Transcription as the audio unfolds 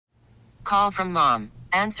Call from mom.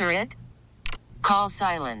 Answer it. Call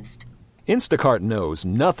silenced. Instacart knows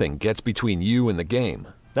nothing gets between you and the game.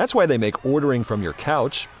 That's why they make ordering from your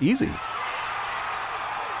couch easy.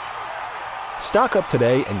 Stock up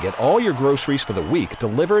today and get all your groceries for the week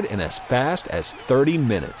delivered in as fast as 30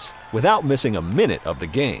 minutes without missing a minute of the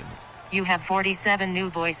game. You have 47 new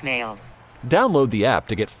voicemails. Download the app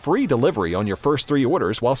to get free delivery on your first 3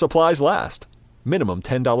 orders while supplies last. Minimum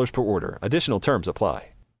 $10 per order. Additional terms apply.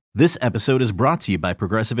 This episode is brought to you by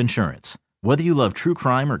Progressive Insurance. Whether you love true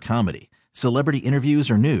crime or comedy, celebrity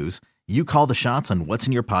interviews or news, you call the shots on what's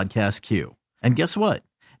in your podcast queue. And guess what?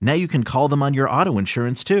 Now you can call them on your auto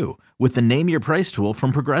insurance too with the Name Your Price tool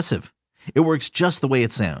from Progressive. It works just the way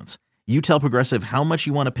it sounds. You tell Progressive how much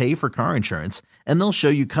you want to pay for car insurance, and they'll show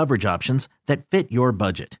you coverage options that fit your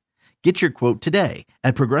budget. Get your quote today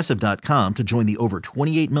at Progressive.com to join the over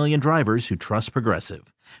 28 million drivers who trust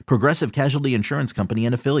Progressive. Progressive Casualty Insurance Company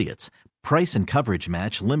and Affiliates. Price and coverage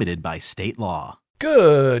match limited by state law.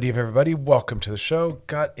 Good evening, everybody. Welcome to the show.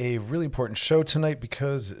 Got a really important show tonight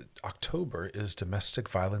because October is Domestic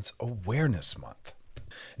Violence Awareness Month.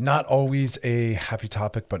 Not always a happy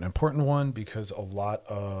topic, but an important one because a lot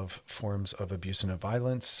of forms of abuse and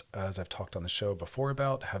violence, as I've talked on the show before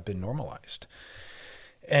about, have been normalized.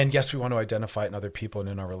 And yes, we want to identify it in other people and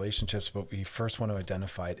in our relationships, but we first want to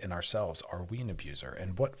identify it in ourselves. Are we an abuser?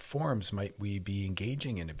 And what forms might we be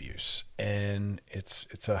engaging in abuse? And it's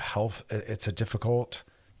a difficult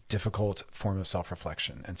form of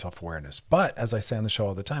self-reflection and self-awareness. But as I say on the show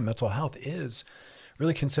all the time, mental health is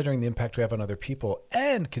really considering the impact we have on other people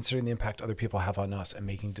and considering the impact other people have on us and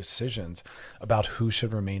making decisions about who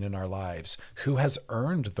should remain in our lives, who has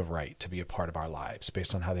earned the right to be a part of our lives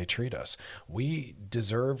based on how they treat us. We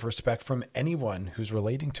deserve respect from anyone who's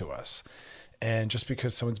relating to us. And just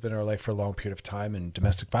because someone's been in our life for a long period of time and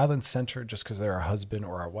domestic violence centered, just because they're our husband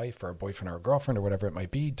or our wife or our boyfriend or our girlfriend or whatever it might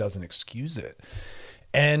be, doesn't excuse it.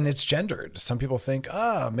 And it's gendered. Some people think,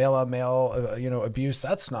 male on male, abuse,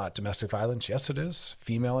 that's not domestic violence. Yes, it is.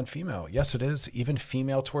 Female and female. Yes, it is. Even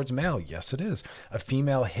female towards male. Yes, it is. A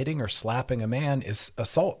female hitting or slapping a man is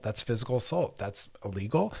assault. That's physical assault. That's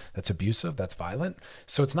illegal. That's abusive. That's violent.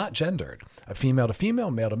 So it's not gendered. A female to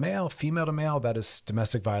female, male to male, that is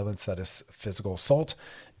domestic violence. That is physical assault.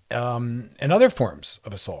 And other forms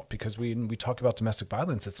of assault, because when we talk about domestic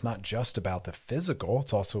violence, it's not just about the physical,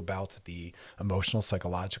 it's also about the emotional,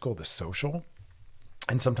 psychological, the social,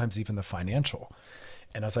 and sometimes even the financial.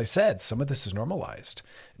 And as I said, some of this is normalized.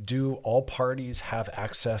 Do all parties have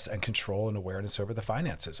access and control and awareness over the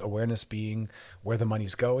finances? Awareness being where the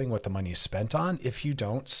money's going, what the money is spent on. If you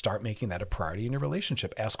don't, start making that a priority in your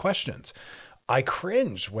relationship. Ask questions. I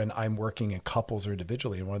cringe when I'm working in couples or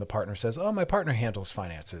individually and one of the partners says, my partner handles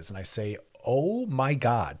finances. And I say, oh my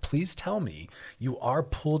God, please tell me you are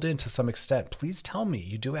pulled in to some extent. Please tell me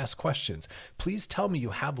you do ask questions. Please tell me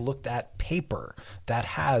you have looked at paper that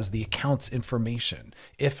has the accounts information.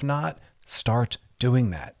 If not, start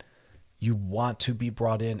doing that. You want to be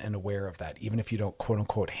brought in and aware of that, even if you don't quote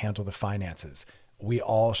unquote handle the finances. We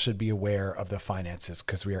all should be aware of the finances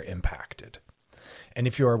because we are impacted. And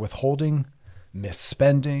if you are withholding,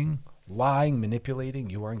 misspending, lying, manipulating,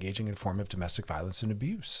 you are engaging in a form of domestic violence and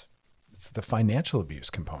abuse. It's the financial abuse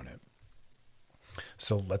component.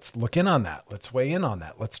 So let's look in on that. Let's weigh in on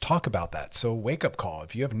that. Let's talk about that. So wake up call.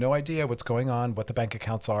 If you have no idea what's going on, what the bank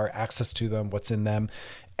accounts are, access to them, what's in them,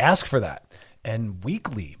 ask for that. And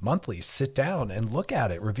weekly, monthly, sit down and look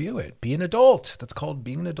at it, review it. Be an adult. That's called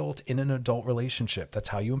being an adult in an adult relationship. That's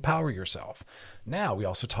how you empower yourself. Now, we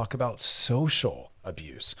also talk about social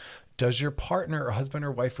abuse. Does your partner or husband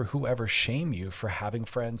or wife or whoever shame you for having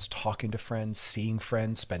friends, talking to friends, seeing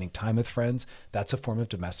friends, spending time with friends? That's a form of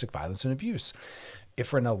domestic violence and abuse.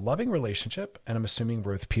 If we're in a loving relationship, and I'm assuming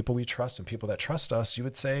we're with people we trust and people that trust us, you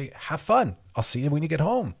would say, have fun. I'll see you when you get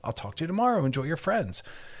home. I'll talk to you tomorrow. Enjoy your friends.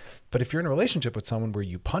 But if you're in a relationship with someone where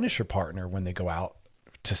you punish your partner when they go out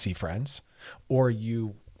to see friends, or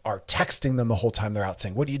you are texting them the whole time they're out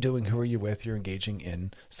saying, what are you doing? Who are you with? You're engaging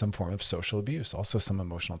in some form of social abuse, also some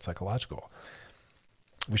emotional and psychological.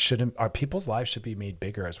 Our people's lives should be made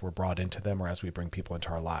bigger as we're brought into them or as we bring people into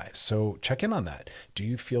our lives. So check in on that. Do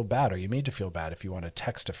you feel bad? Are you made to feel bad if you want to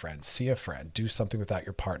text a friend, see a friend, do something without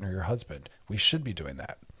your partner, your husband? We should be doing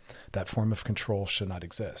that. That form of control should not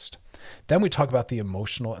exist. Then we talk about the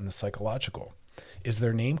emotional and the psychological. Is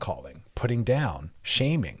there name calling, putting down,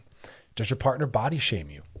 shaming? Does your partner body shame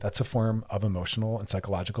you? That's a form of emotional and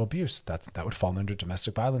psychological abuse. That would fall under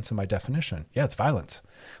domestic violence in my definition. Yeah, it's violence.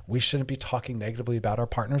 We shouldn't be talking negatively about our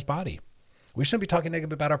partner's body. We shouldn't be talking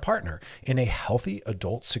negative about our partner. In a healthy,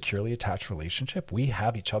 adult, securely attached relationship, we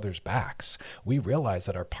have each other's backs. We realize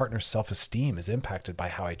that our partner's self-esteem is impacted by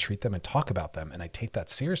how I treat them and talk about them, and I take that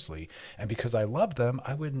seriously. And because I love them,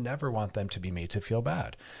 I would never want them to be made to feel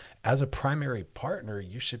bad. As a primary partner,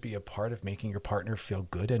 you should be a part of making your partner feel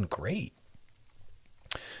good and great.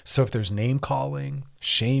 So if there's name calling,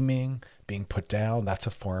 shaming, being put down, that's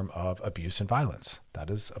a form of abuse and violence. That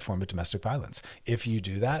is a form of domestic violence. If you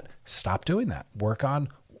do that, stop doing that. Work on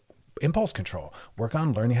impulse control. Work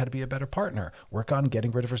on learning how to be a better partner. Work on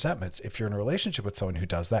getting rid of resentments. If you're in a relationship with someone who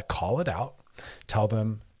does that, call it out. Tell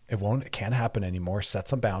them it can't happen anymore. Set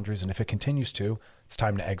some boundaries. And if it continues to, it's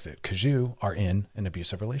time to exit because you are in an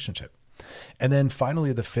abusive relationship. And then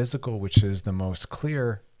finally, the physical, which is the most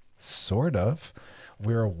clear, sort of.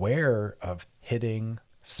 We're aware of hitting,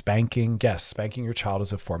 spanking. Yes, spanking your child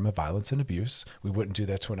is a form of violence and abuse. We wouldn't do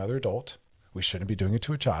that to another adult. We shouldn't be doing it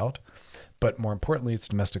to a child. But more importantly, it's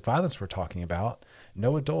domestic violence we're talking about.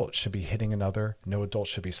 No adult should be hitting another. No adult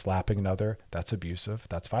should be slapping another. That's abusive.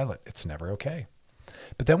 That's violent. It's never okay.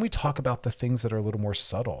 But then we talk about the things that are a little more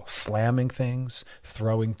subtle. Slamming things,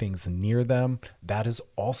 throwing things near them. That is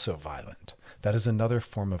also violent. That is another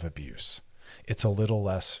form of abuse. It's a little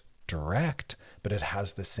less direct, but it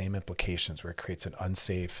has the same implications where it creates an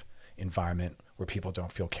unsafe environment where people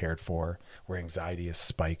don't feel cared for, where anxiety is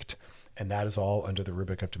spiked. And that is all under the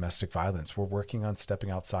rubric of domestic violence. We're working on stepping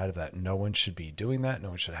outside of that. No one should be doing that. No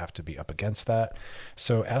one should have to be up against that.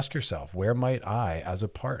 So ask yourself, where might I, as a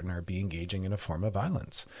partner, be engaging in a form of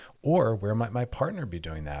violence? Or where might my partner be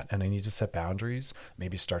doing that? And I need to set boundaries,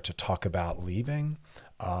 maybe start to talk about leaving,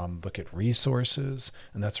 look at resources.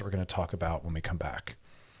 And that's what we're going to talk about when we come back.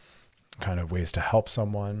 Kind of ways to help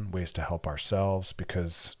someone, ways to help ourselves,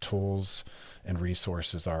 because tools and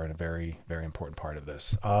resources are a very, very important part of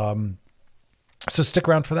this. So stick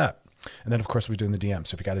around for that. And then, of course, we're doing the DM.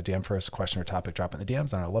 So if you got a DM for us, a question or topic, drop it in the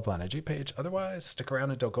DMs on our Loveline IG page. Otherwise, stick around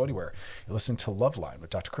and don't go anywhere. You're listening to Loveline with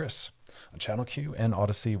Dr. Chris on Channel Q and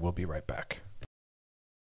Odyssey. We'll be right back.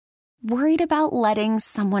 Worried about letting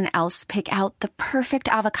someone else pick out the perfect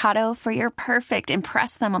avocado for your perfect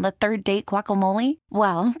impress them on the third date guacamole?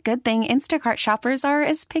 Well, good thing Instacart shoppers are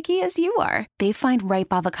as picky as you are. They find ripe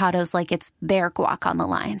avocados like it's their guac on the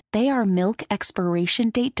line. They are milk expiration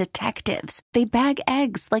date detectives. They bag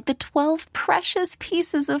eggs like the 12 precious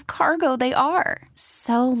pieces of cargo they are.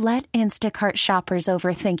 So let Instacart shoppers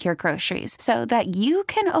overthink your groceries so that you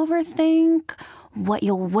can overthink what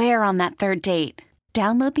you'll wear on that third date.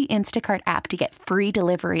 Download the Instacart app to get free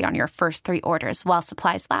delivery on your first 3 orders while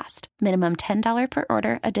supplies last. Minimum $10 per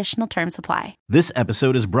order. Additional terms apply. This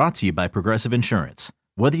episode is brought to you by Progressive Insurance.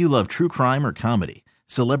 Whether you love true crime or comedy,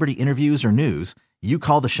 celebrity interviews or news, you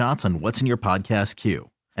call the shots on what's in your podcast queue.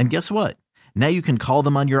 And guess what? Now you can call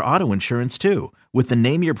them on your auto insurance too with the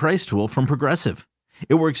Name Your Price tool from Progressive.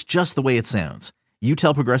 It works just the way it sounds. You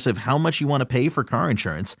tell Progressive how much you want to pay for car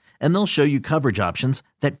insurance, and they'll show you coverage options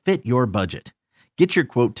that fit your budget. Get your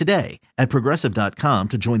quote today at Progressive.com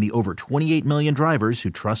to join the over 28 million drivers who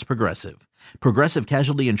trust Progressive. Progressive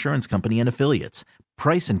Casualty Insurance Company and Affiliates.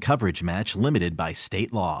 Price and coverage match limited by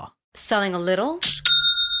state law. Selling a little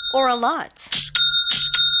or a lot?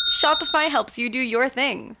 Shopify helps you do your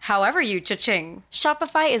thing, however you cha-ching.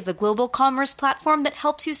 Shopify is the global commerce platform that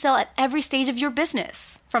helps you sell at every stage of your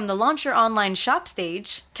business. From the launch your online shop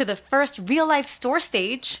stage, to the first real-life store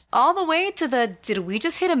stage, all the way to the did we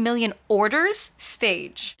just hit 1 million orders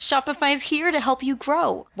stage. Shopify's here to help you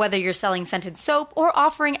grow. Whether you're selling scented soap or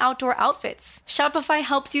offering outdoor outfits, Shopify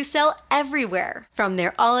helps you sell everywhere. From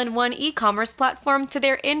their all-in-one e-commerce platform to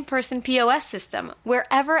their in-person POS system,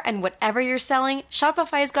 wherever and whatever you're selling,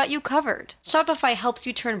 Shopify's got you covered. Shopify helps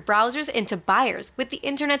you turn browsers into buyers with the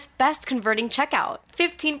internet's best converting checkout.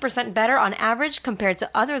 15% better on average compared to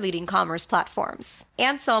other leading commerce platforms.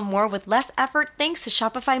 And sell more with less effort thanks to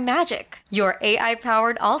Shopify Magic, your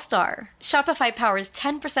AI-powered all-star. Shopify powers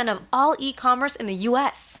 10% of all e-commerce in the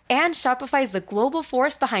US. And Shopify is the global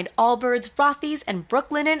force behind Allbirds, Rothy's, and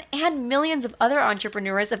Brooklinen, and millions of other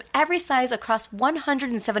entrepreneurs of every size across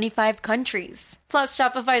 175 countries. Plus,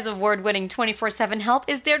 Shopify's award-winning 24/7 help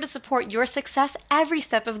is there to support your success every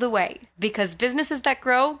step of the way. Because businesses that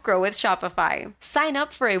grow, grow with Shopify. Sign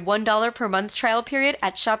up for a $1 per month trial period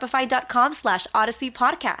at shopify.com/Odyssey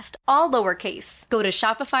Podcast, all lowercase. Go to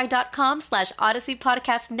shopify.com/Odyssey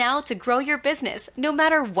Podcast now to grow your business, no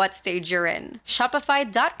matter what stage you're in.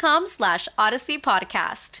 Shopify.com/Odyssey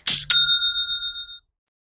Podcast.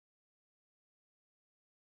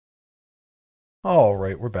 All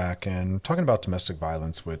right, we're back and talking about domestic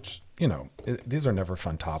violence, which these are never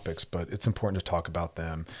fun topics, but it's important to talk about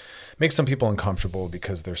them. Make some people uncomfortable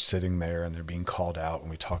because they're sitting there and they're being called out when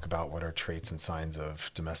we talk about what are traits and signs of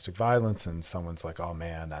domestic violence, and someone's like, oh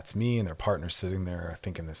man, that's me, and their partner's sitting there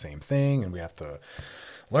thinking the same thing, and we have to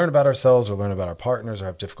learn about ourselves or learn about our partners or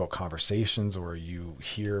have difficult conversations, or you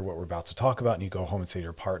hear what we're about to talk about and you go home and say to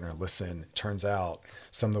your partner, listen, turns out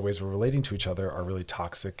some of the ways we're relating to each other are really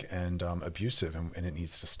toxic and abusive, and it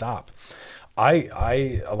needs to stop.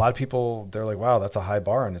 A lot of people, they're like, wow, that's a high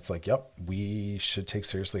bar. And it's like, yep, we should take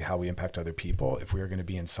seriously how we impact other people. If we are going to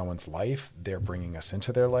be in someone's life, they're bringing us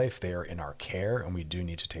into their life. They are in our care, and we do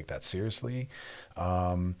need to take that seriously.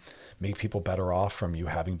 Make people better off from you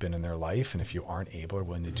having been in their life. And if you aren't able or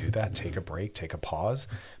willing to do that, take a break, take a pause.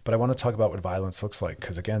 But I want to talk about what violence looks like,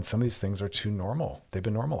 because again, some of these things are too normal. They've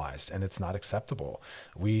been normalized and it's not acceptable.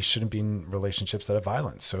 We shouldn't be in relationships that have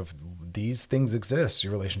violence. So if these things exist,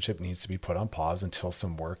 your relationship needs to be put on pause until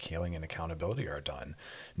some work, healing, and accountability are done.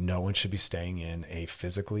 No one should be staying in a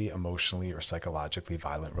physically, emotionally, or psychologically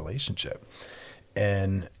violent relationship.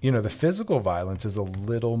 And, the physical violence is a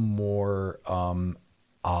little more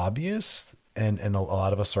obvious, and a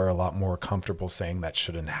lot of us are a lot more comfortable saying that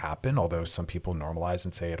shouldn't happen, although some people normalize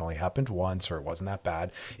and say it only happened once or it wasn't that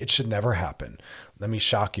bad. It should never happen. Let me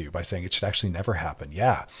shock you by saying it should actually never happen.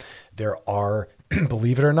 Yeah, there are,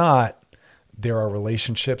 believe it or not, there are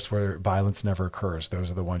relationships where violence never occurs.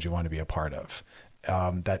 Those are the ones you want to be a part of.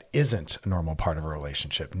 That isn't a normal part of a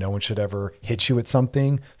relationship. No one should ever hit you with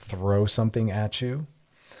something, throw something at you.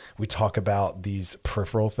 We talk about these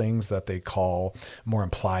peripheral things that they call more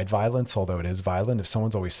implied violence, although it is violent. If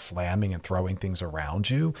someone's always slamming and throwing things around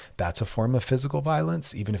you, that's a form of physical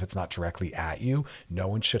violence, even if it's not directly at you. No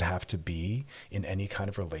one should have to be in any kind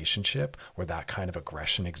of relationship where that kind of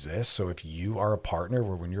aggression exists. So if you are a partner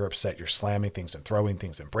where when you're upset, you're slamming things and throwing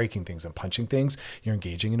things and breaking things and punching things, you're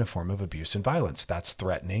engaging in a form of abuse and violence. That's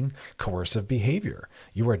threatening, coercive behavior.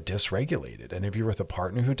 You are dysregulated. And if you're with a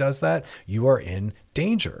partner who does that, you are in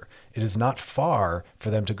danger. It is not far for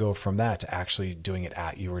them to go from that to actually doing it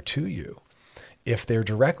at you or to you. If they're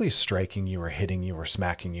directly striking you or hitting you or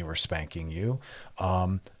smacking you or spanking you,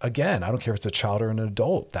 again, I don't care if it's a child or an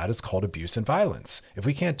adult, that is called abuse and violence. If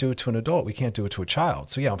we can't do it to an adult, we can't do it to a child.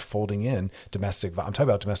 So yeah, I'm folding in I'm talking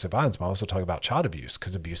about domestic violence, but I'm also talking about child abuse,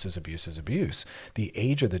 because abuse is abuse is abuse. The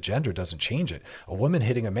age or the gender doesn't change it. A woman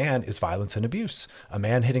hitting a man is violence and abuse. A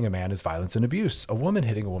man hitting a man is violence and abuse. A woman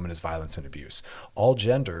hitting a woman is violence and abuse. All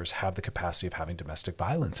genders have the capacity of having domestic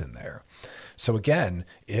violence in there. So again,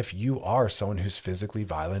 if you are someone who's physically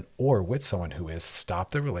violent or with someone who is,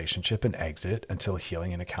 stop the relationship and exit until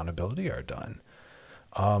healing and accountability are done.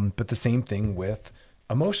 But the same thing with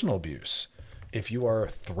emotional abuse. If you are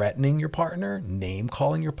threatening your partner, name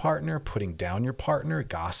calling your partner, putting down your partner,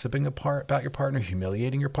 gossiping about your partner,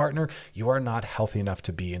 humiliating your partner, you are not healthy enough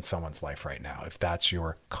to be in someone's life right now. If that's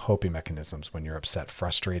your coping mechanisms when you're upset,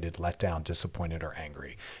 frustrated, let down, disappointed, or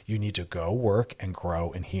angry, you need to go work and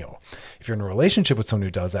grow and heal. If you're in a relationship with someone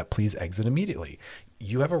who does that, please exit immediately.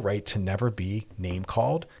 You have a right to never be name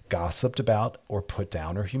called, gossiped about, or put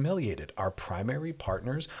down or humiliated. Our primary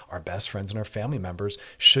partners, our best friends, and our family members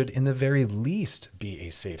should, in the very least, be a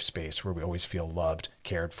safe space where we always feel loved,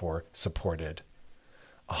 cared for, supported.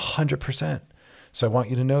 100%. So I want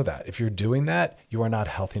you to know that if you're doing that, you are not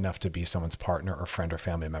healthy enough to be someone's partner or friend or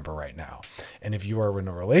family member right now. And if you are in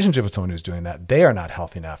a relationship with someone who's doing that, they are not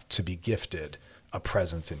healthy enough to be gifted a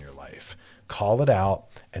presence in your life. Call it out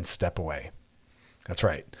and step away. That's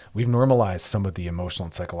right. We've normalized some of the emotional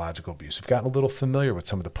and psychological abuse. We've gotten a little familiar with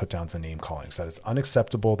some of the put downs and name callings. That is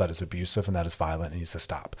unacceptable, that is abusive, and that is violent, and needs to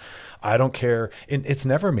stop. I don't care. It's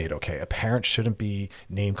never made okay. A parent shouldn't be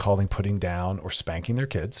name calling, putting down, or spanking their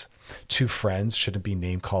kids. Two friends shouldn't be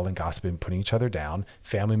name calling, gossiping, putting each other down.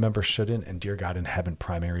 Family members shouldn't. And dear God in heaven,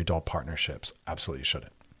 primary adult partnerships absolutely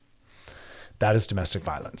shouldn't. That is domestic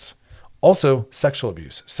violence. Also, sexual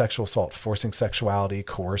abuse, sexual assault, forcing sexuality,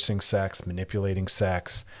 coercing sex, manipulating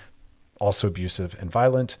sex, also abusive and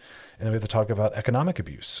violent. And then we have to talk about economic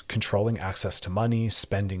abuse, controlling access to money,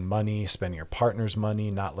 spending your partner's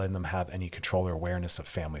money, not letting them have any control or awareness of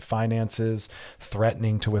family finances,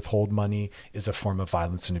 threatening to withhold money is a form of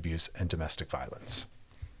violence and abuse and domestic violence.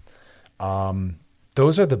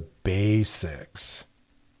 Those are the basics.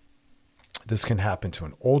 This can happen to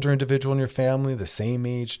an older individual in your family, the same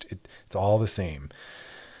age. It's all the same.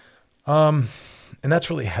 And that's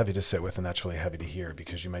really heavy to sit with, and that's really heavy to hear,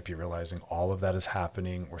 because you might be realizing all of that is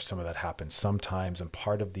happening, or some of that happens sometimes. And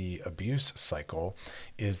part of the abuse cycle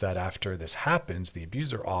is that after this happens, the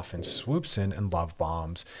abuser often swoops in and love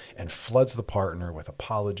bombs and floods the partner with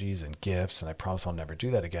apologies and gifts. And I promise I'll never do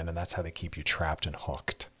that again. And that's how they keep you trapped and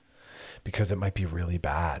hooked. because it might be really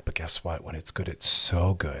bad. But guess what? When it's good, it's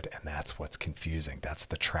so good. And that's what's confusing. That's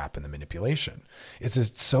the trap and the manipulation.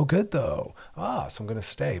 It's so good though. So I'm going to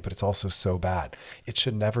stay, but it's also so bad. It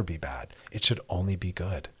should never be bad. It should only be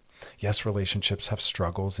good. Yes, relationships have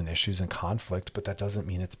struggles and issues and conflict, but that doesn't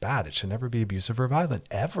mean it's bad. It should never be abusive or violent,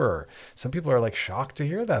 ever. Some people are like shocked to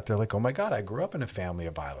hear that. They're like, oh my God, I grew up in a family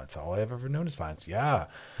of violence. All I've ever known is violence. Yeah,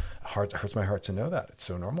 it hurts my heart to know that. It's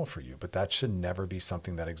so normal for you, but that should never be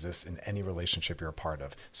something that exists in any relationship you're a part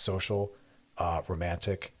of. Social,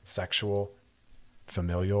 romantic, sexual,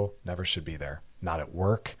 familial, never should be there. Not at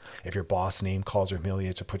work. If your boss name calls or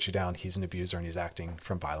humiliates or puts you down, he's an abuser and he's acting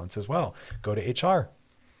from violence as well. Go to HR.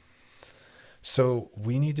 So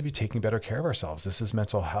we need to be taking better care of ourselves. This is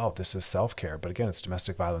mental health. This is self-care. But again, it's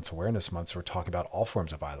Domestic Violence Awareness Month. So we're talking about all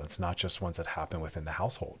forms of violence, not just ones that happen within the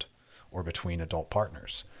household or between adult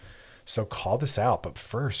partners. So call this out. But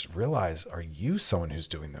first, realize, are you someone who's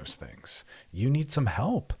doing those things? You need some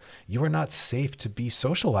help. You are not safe to be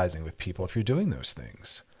socializing with people if you're doing those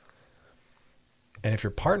things. And if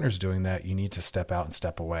your partner's doing that, you need to step out and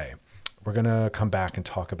step away. We're going to come back and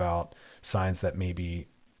talk about signs that maybe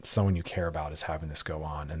someone you care about is having this go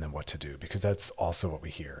on, and then what to do, because that's also what we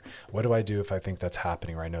hear. What do I do if I think that's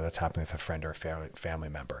happening, or I know that's happening with a friend or a family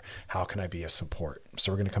member? How can I be a support?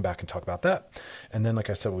 So we're going to come back and talk about that. And then, like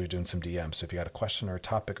I said, we'll be doing some DMs. So if you got a question or a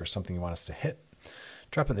topic or something you want us to hit,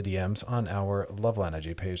 drop in the DMs on our Loveline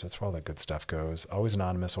IG page. That's where all the good stuff goes. Always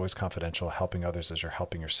anonymous, always confidential, helping others as you're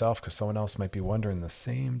helping yourself, because someone else might be wondering the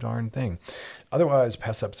same darn thing. Otherwise,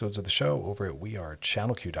 past episodes of the show over at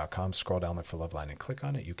wearechannelq.com. Scroll down there for Loveline and click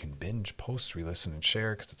on it. You can binge, post, re-listen, and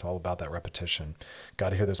share, because it's all about that repetition. Got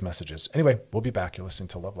to hear those messages. Anyway, we'll be back. You're listening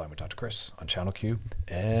to Loveline with Dr. Chris on Channel Q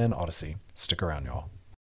and Odyssey. Stick around, y'all.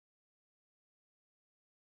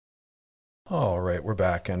 All right, we're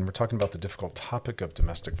back, and we're talking about the difficult topic of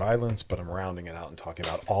domestic violence, but I'm rounding it out and talking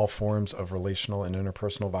about all forms of relational and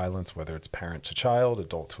interpersonal violence, whether it's parent to child,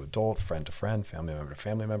 adult to adult, friend to friend, family member to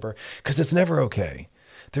family member, because it's never okay.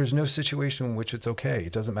 There's no situation in which it's okay.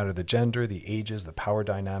 It doesn't matter the gender, the ages, the power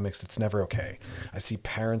dynamics. It's never okay. I see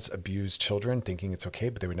parents abuse children thinking it's okay,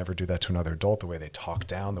 but they would never do that to another adult, the way they talk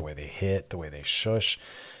down, the way they hit, the way they shush.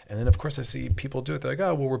 And then, of course, I see people do it. They're like,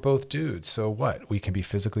 oh, well, we're both dudes. So what? We can be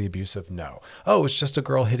physically abusive? No. Oh, it's just a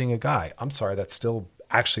girl hitting a guy. I'm sorry. That's still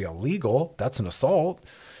actually illegal. That's an assault.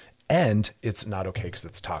 And it's not okay because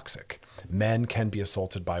it's toxic. Men can be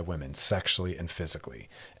assaulted by women sexually and physically.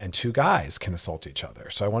 And two guys can assault each other.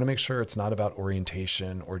 So I want to make sure it's not about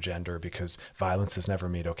orientation or gender, because violence is never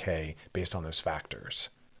made okay based on those factors.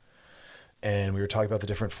 And we were talking about the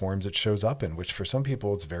different forms it shows up in, which for some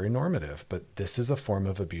people it's very normative, but this is a form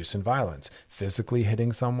of abuse and violence. Physically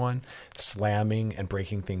hitting someone, slamming and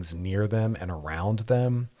breaking things near them and around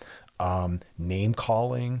them, name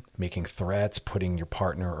calling, making threats, putting your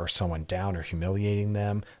partner or someone down or humiliating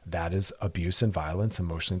them. That is abuse and violence,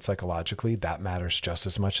 emotionally and psychologically. That matters just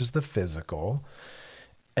as much as the physical.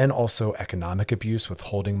 And also economic abuse,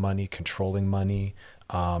 withholding money, controlling money,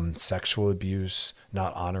 sexual abuse,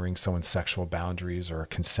 not honoring someone's sexual boundaries, or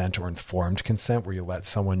consent or informed consent, where you let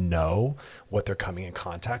someone know what they're coming in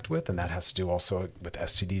contact with. And that has to do also with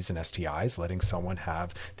STDs and STIs, letting someone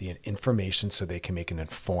have the information so they can make an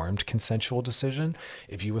informed consensual decision.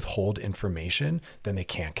 If you withhold information, then they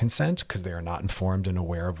can't consent because they are not informed and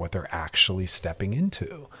aware of what they're actually stepping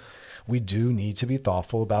into. We do need to be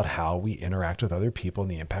thoughtful about how we interact with other people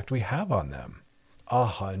and the impact we have on them.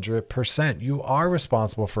 100%. You are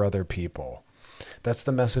responsible for other people. That's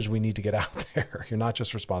the message we need to get out there. You're not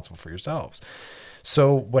just responsible for yourselves.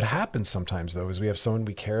 So what happens sometimes, though, is we have someone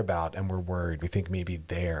we care about and we're worried. We think maybe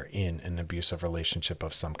they're in an abusive relationship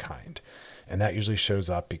of some kind. And that usually shows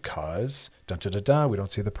up because, we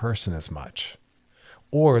don't see the person as much.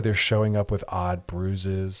 Or they're showing up with odd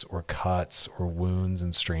bruises or cuts or wounds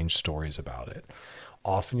and strange stories about it.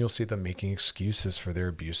 Often you'll see them making excuses for their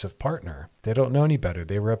abusive partner. They don't know any better.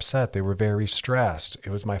 They were upset. They were very stressed. It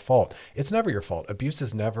was my fault. It's never your fault. Abuse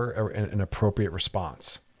is never an appropriate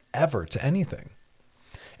response, ever, to anything.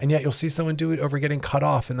 And yet you'll see someone do it over getting cut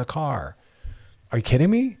off in the car. Are you kidding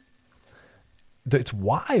me? It's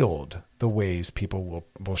wild the ways people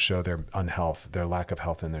will show their unhealth, their lack of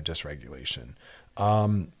health, and their dysregulation.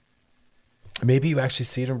 Maybe you actually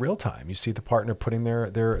see it in real time. You see the partner putting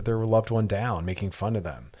their loved one down, making fun of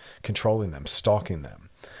them, controlling them, stalking them,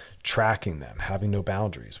 tracking them, having no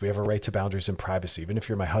boundaries. We have a right to boundaries and privacy. Even if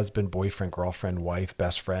you're my husband, boyfriend, girlfriend, wife,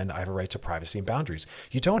 best friend, I have a right to privacy and boundaries.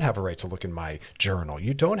 You don't have a right to look in my journal.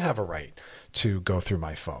 You don't have a right to go through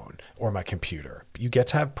my phone or my computer. You get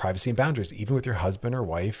to have privacy and boundaries, even with your husband or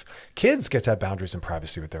wife. Kids get to have boundaries and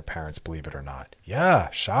privacy with their parents, believe it or not.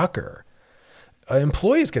 Yeah, shocker.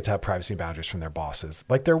 Employees get to have privacy boundaries from their bosses,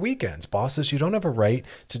 like their weekends. Bosses, you don't have a right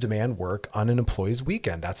to demand work on an employee's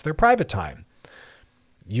weekend. That's their private time.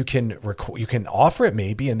 You can offer it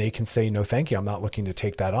maybe, and they can say, no, thank you, I'm not looking to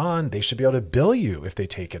take that on. They should be able to bill you if they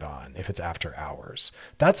take it on, if it's after hours.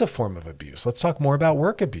 That's a form of abuse. Let's talk more about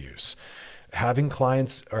work abuse. Having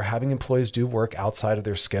clients or having employees do work outside of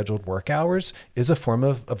their scheduled work hours is a form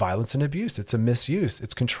of violence and abuse. It's a misuse.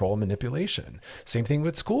 It's control and manipulation. Same thing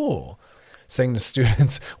with school. Saying to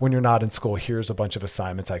students, when you're not in school, here's a bunch of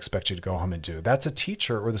assignments I expect you to go home and do. That's a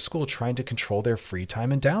teacher or the school trying to control their free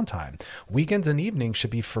time and downtime. Weekends and evenings should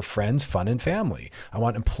be for friends, fun, and family. I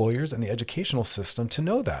want employers and the educational system to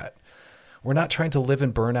know that. We're not trying to live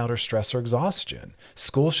in burnout or stress or exhaustion.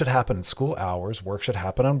 School should happen in school hours. Work should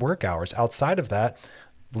happen on work hours. Outside of that,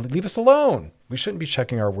 leave us alone. We shouldn't be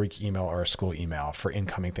checking our work email or our school email for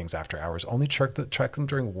incoming things after hours. Only check them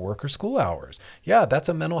during work or school hours. Yeah, that's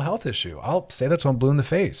a mental health issue. I'll say that till I'm blue in the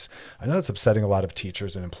face. I know it's upsetting a lot of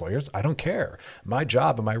teachers and employers. I don't care. My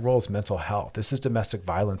job and my role is mental health. This is Domestic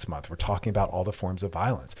Violence Month. We're talking about all the forms of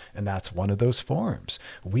violence, and that's one of those forms.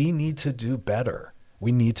 We need to do better.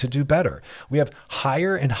 We need to do better. We have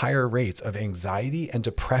higher and higher rates of anxiety and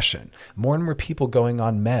depression. More and more people going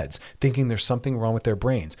on meds, thinking there's something wrong with their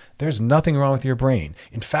brains. There's nothing wrong with your brain.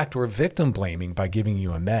 In fact, we're victim blaming by giving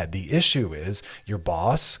you a med. The issue is your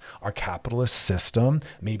boss, our capitalist system,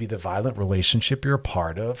 maybe the violent relationship you're a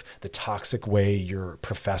part of, the toxic way your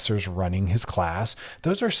professor's running his class.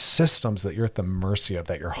 Those are systems that you're at the mercy of,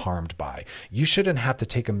 that you're harmed by. You shouldn't have to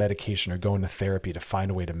take a medication or go into therapy to find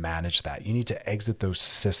a way to manage that. You need to exit those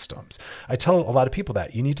systems. I tell a lot of people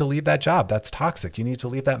that you need to leave that job. That's toxic. You need to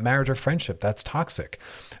leave that marriage or friendship. That's toxic.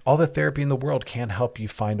 All the therapy in the world can't help you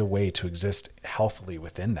find a way to exist healthily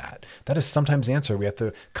within that. That is sometimes the answer. We have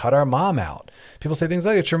to cut our mom out. People say things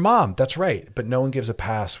like, it's your mom. That's right. But no one gives a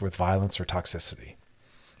pass with violence or toxicity.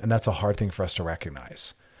 And that's a hard thing for us to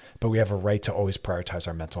recognize. But we have a right to always prioritize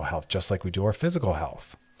our mental health, just like we do our physical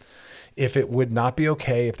health. If it would not be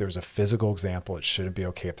okay if there's a physical example, it shouldn't be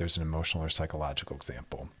okay if there's an emotional or psychological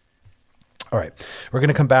example. All right, we're going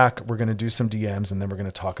to come back. We're going to do some DMs, and then we're going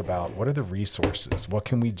to talk about what are the resources? What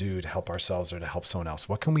can we do to help ourselves or to help someone else?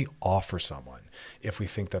 What can we offer someone if we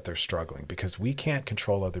think that they're struggling? Because we can't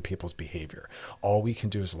control other people's behavior. All we can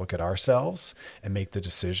do is look at ourselves and make the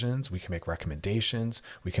decisions. We can make recommendations.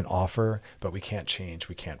 We can offer, but we can't change.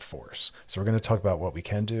 We can't force. So we're going to talk about what we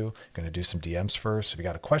can do. We're going to do some DMs first. If you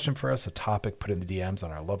got a question for us, a topic, put in the DMs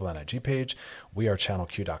on our Loveline IG page.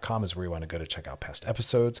 WeAreChannelQ.com is where you want to go to check out past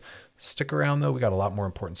episodes. Stick around, though. We got a lot more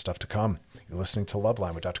important stuff to come. You're listening to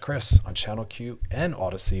Loveline with Dr. Chris on Channel Q and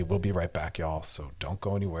Odyssey. We'll be right back, y'all, so don't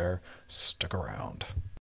go anywhere. Stick around.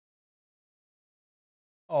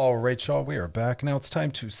 All right, y'all, we are back. Now it's time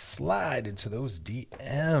to slide into those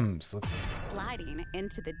DMs. Sliding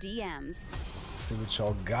into the DMs. Let's see what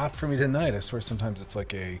y'all got for me tonight. I swear sometimes it's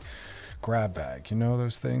like a grab bag. You know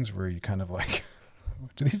those things where you kind of like,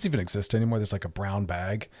 do these even exist anymore? There's like a brown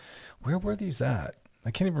bag. Where were these at? I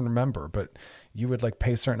can't even remember, but you would like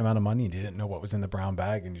pay a certain amount of money and you didn't know what was in the brown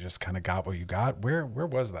bag and you just kind of got what you got. Where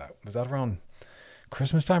was that? Was that around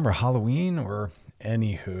Christmas time or Halloween or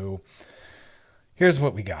anywho? Here's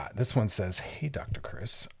what we got. This one says, hey, Dr.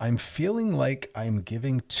 Chris, I'm feeling like I'm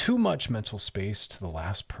giving too much mental space to the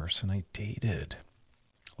last person I dated.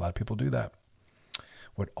 A lot of people do that.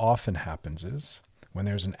 What often happens is when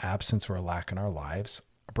there's an absence or a lack in our lives,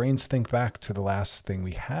 our brains think back to the last thing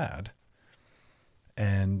we had.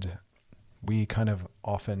 And we kind of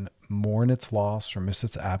often mourn its loss or miss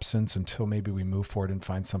its absence until maybe we move forward and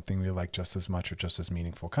find something we like just as much or just as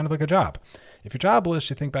meaningful, kind of like a job. If you're jobless,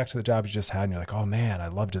 you think back to the job you just had and you're like, oh man, I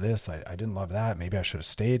loved this. I didn't love that. Maybe I should have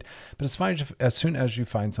stayed. But it's fine as soon as you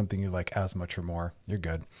find something you like as much or more, you're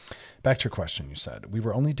good. Back to your question, you said, we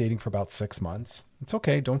were only dating for about 6 months. It's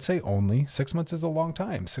okay. Don't say only. 6 months is a long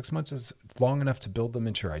time. 6 months is long enough to build them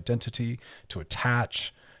into your identity, to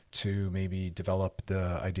attach, to maybe develop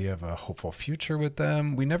the idea of a hopeful future with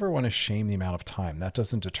them. We never want to shame the amount of time. That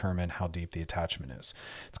doesn't determine how deep the attachment is.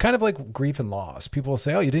 It's kind of like grief and loss. People will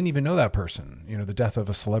say, oh, you didn't even know that person, you know, the death of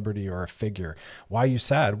a celebrity or a figure. Why are you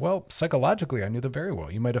sad? Well, psychologically, I knew them very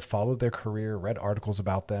well. You might have followed their career, read articles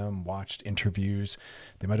about them, watched interviews.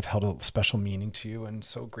 They might have held a special meaning to you. And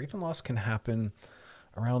so grief and loss can happen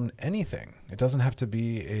around anything. It doesn't have to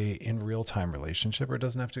be a in real time relationship, or it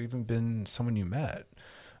doesn't have to even been someone you met.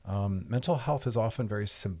 Mental health is often very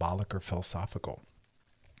symbolic or philosophical.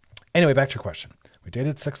 Anyway, back to your question. We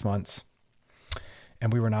dated 6 months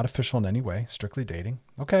and we were not official in any way, strictly dating.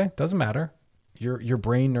 Okay, doesn't matter. Your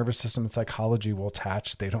brain, nervous system, and psychology will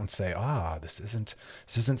attach. They don't say, this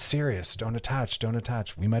isn't serious. Don't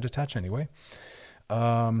attach. We might attach anyway.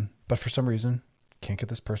 But for some reason, can't get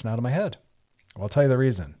this person out of my head. Well, I'll tell you the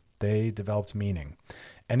reason. They developed meaning.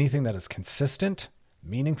 Anything that is consistent,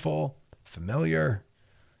 meaningful, familiar,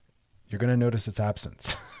 you're going to notice its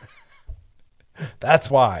absence. That's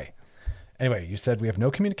why. Anyway, you said we have no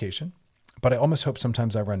communication, but I almost hope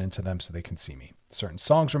sometimes I run into them so they can see me. Certain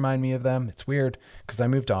songs remind me of them. It's weird because I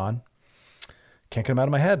moved on. Can't get them out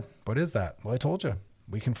of my head. What is that? Well, I told you.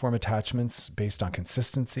 We can form attachments based on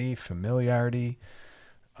consistency, familiarity,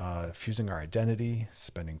 fusing our identity,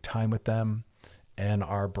 spending time with them, and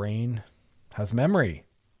our brain has memory.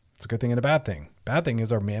 It's a good thing and a bad thing. Bad thing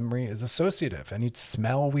is our memory is associative. Any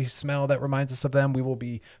smell we smell that reminds us of them, we will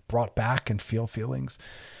be brought back and feel feelings.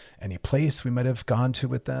 Any place we might have gone to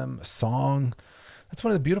with them, a song. That's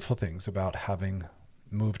one of the beautiful things about having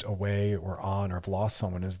moved away or on or have lost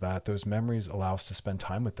someone, is that those memories allow us to spend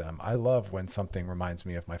time with them. I love when something reminds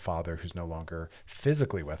me of my father, who's no longer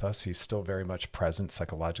physically with us. He's still very much present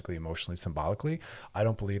psychologically, emotionally, symbolically. I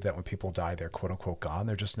don't believe that when people die, they're quote unquote gone.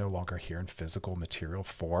 They're just no longer here in physical material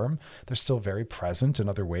form. They're still very present in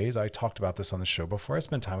other ways. I talked about this on the show before. I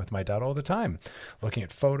spend time with my dad all the time, looking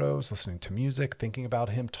at photos, listening to music, thinking about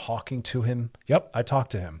him, talking to him. Yep, I talk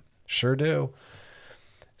to him. Sure do.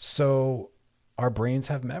 So our brains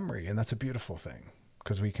have memory, and that's a beautiful thing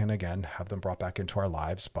because we can, again, have them brought back into our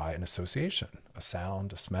lives by an association, a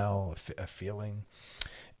sound, a smell, a feeling.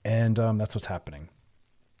 And that's what's happening.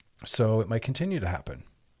 So it might continue to happen.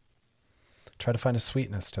 Try to find a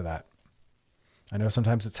sweetness to that. I know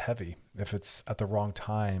sometimes it's heavy if it's at the wrong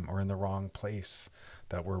time or in the wrong place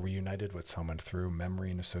that we're reunited with someone through memory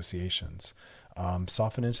and associations.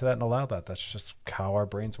 Soften into that and allow that. That's just how our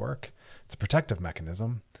brains work. It's a protective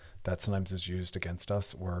mechanism that sometimes is used against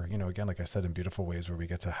us, or, again, like I said, in beautiful ways where we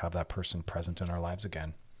get to have that person present in our lives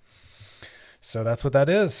again. So that's what that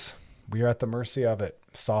is. We are at the mercy of it.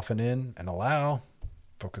 Soften in and allow.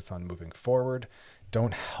 Focus on moving forward.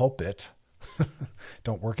 Don't help it.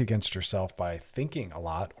 Don't work against yourself by thinking a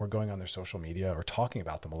lot or going on their social media or talking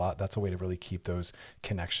about them a lot. That's a way to really keep those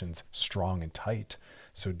connections strong and tight.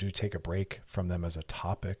 So do take a break from them as a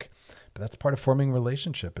topic. But that's part of forming a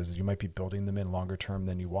relationship, is you might be building them in longer term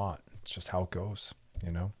than you want. It's just how it goes,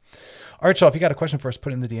 All right, y'all, if you got a question for us,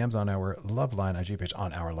 put it in the DMs on our Loveline IG page,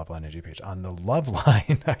 on the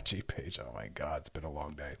Loveline IG page. Oh my God, it's been a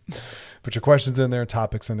long day. Put your questions in there,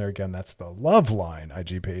 topics in there. Again, that's the Loveline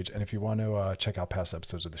IG page. And if you want to check out past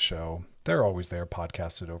episodes of the show, they're always there,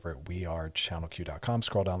 podcasted over at wearechannelq.com.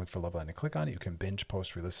 Scroll down, look for Loveline and click on it. You can binge,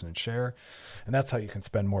 post, re-listen, and share. And that's how you can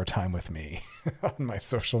spend more time with me on my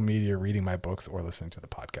social media, reading my books, or listening to the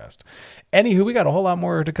podcast. Anywho, we got a whole lot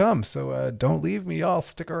more to come. So don't leave me, y'all.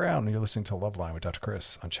 Stick around. You're listening to Loveline with Dr.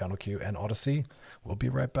 Chris on Channel Q and Odyssey. We'll be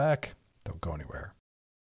right back. Don't go anywhere.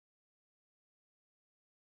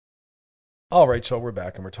 All right, y'all, we're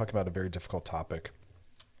back, and we're talking about a very difficult topic.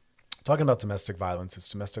 Talking about domestic violence. It's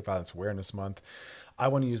Domestic Violence Awareness Month. I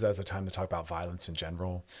want to use that as a time to talk about violence in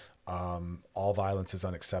general. All violence is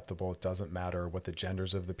unacceptable. It doesn't matter what the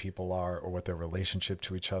genders of the people are or what their relationship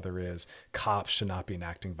to each other is. Cops should not be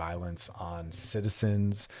enacting violence on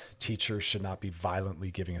citizens. Teachers should not be violently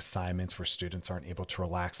giving assignments where students aren't able to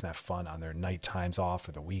relax and have fun on their night times off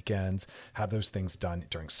or the weekends. Have those things done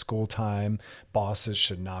during school time. Bosses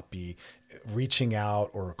should not be reaching out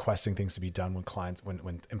or requesting things to be done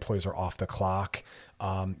when employees are off the clock.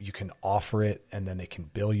 You can offer it and then they can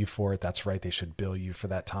bill you for it. That's right. They should bill you for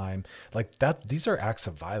that time. Like that. These are acts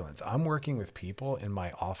of violence. I'm working with people in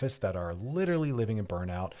my office that are literally living in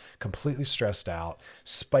burnout, completely stressed out,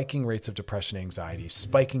 spiking rates of depression, anxiety,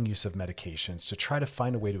 spiking use of medications to try to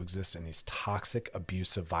find a way to exist in these toxic,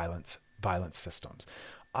 abusive violence systems.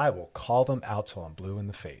 I will call them out till I'm blue in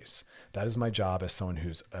the face. That is my job as someone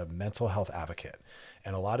who's a mental health advocate.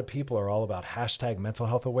 And a lot of people are all about hashtag mental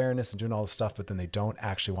health awareness and doing all this stuff, but then they don't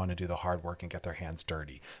actually want to do the hard work and get their hands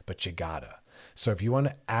dirty. But you gotta. So if you want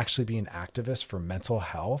to actually be an activist for mental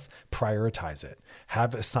health, prioritize it.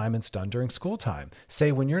 Have assignments done during school time.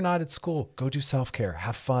 Say when you're not at school, go do self-care,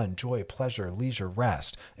 have fun, joy, pleasure, leisure,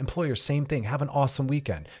 rest. Employers, same thing. Have an awesome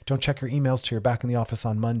weekend. Don't check your emails till you're back in the office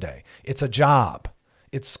on Monday. It's a job.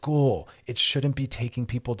 It's school. It shouldn't be taking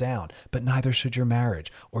people down, but neither should your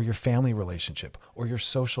marriage or your family relationship or your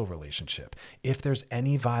social relationship. If there's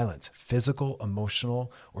any violence, physical,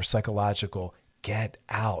 emotional, or psychological, get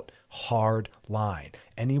out. hard line.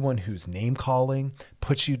 Anyone who's name calling,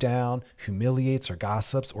 puts you down, humiliates or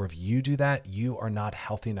gossips, or if you do that, you are not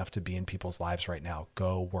healthy enough to be in people's lives right now.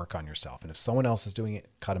 Go work on yourself. And if someone else is doing it,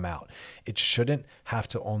 cut them out. It shouldn't have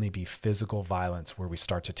to only be physical violence where we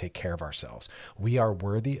start to take care of ourselves. We are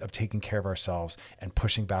worthy of taking care of ourselves and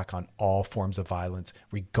pushing back on all forms of violence,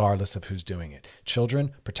 regardless of who's doing it.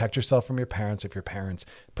 Children, protect yourself from your parents if your parents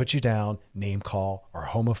put you down, name call, are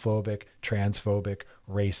homophobic, transphobic,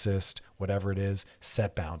 racist, whatever it is.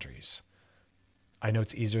 Set boundaries. I know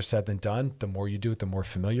it's easier said than done. The more you do it, the more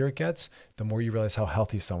familiar it gets, the more you realize how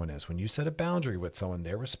healthy someone is. When you set a boundary with someone,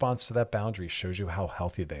 their response to that boundary shows you how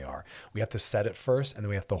healthy they are. We have to set it first, and then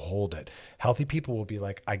we have to hold it. Healthy people will be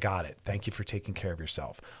like, I got it. Thank you for taking care of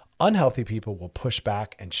yourself. Unhealthy people will push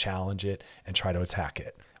back and challenge it and try to attack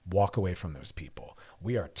it. Walk away from those people.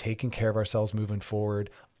 We are taking care of ourselves moving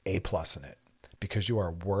forward, A+ in it, because you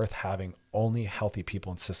are worth having only healthy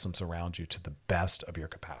people and systems around you to the best of your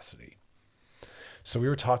capacity. So we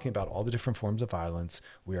were talking about all the different forms of violence.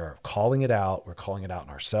 We are calling it out. We're calling it out in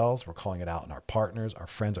ourselves. We're calling it out in our partners, our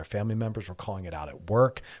friends, our family members. We're calling it out at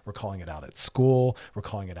work. We're calling it out at school. We're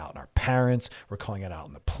calling it out in our parents. We're calling it out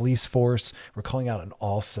in the police force. We're calling it out in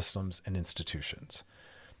all systems and institutions.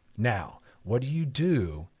 Now, what do you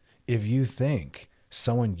do if you think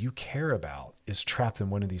someone you care about is trapped in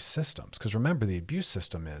one of these systems? Because remember, the abuse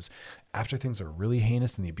system is after things are really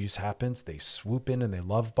heinous and the abuse happens, they swoop in and they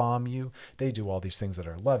love bomb you. They do all these things that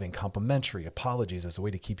are loving, complimentary, apologies as a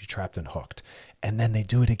way to keep you trapped and hooked. And then they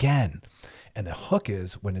do it again. And the hook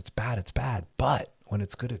is when it's bad, it's bad. But when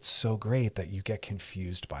it's good, it's so great that you get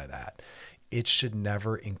confused by that. It should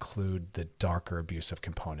never include the darker abusive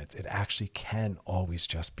components. It actually can always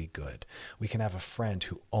just be good. We can have a friend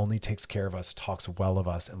who only takes care of us, talks well of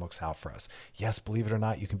us, and looks out for us. Yes, believe it or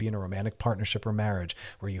not, you can be in a romantic partnership or marriage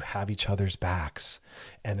where you have each other's backs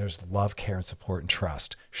and there's love, care, and support and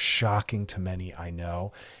trust. Shocking to many, I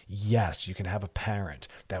know. Yes, you can have a parent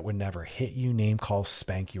that would never hit you, name call,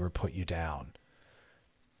 spank you, or put you down.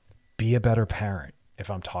 Be a better parent. If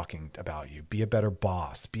I'm talking about you, be a better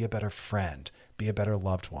boss, be a better friend, be a better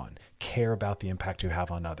loved one, care about the impact you have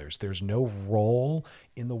on others. There's no role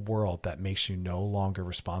in the world that makes you no longer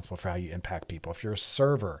responsible for how you impact people. If you're a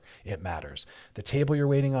server, it matters. The table you're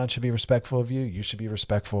waiting on should be respectful of you. You should be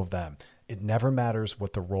respectful of them. It never matters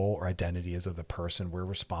what the role or identity is of the person. We're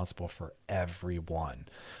responsible for everyone.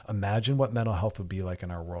 Imagine what mental health would be like in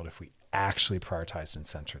our world if we actually prioritized and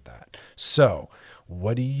centered that. So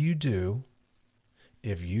what do you do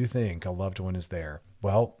if you think a loved one is there?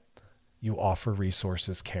 Well, you offer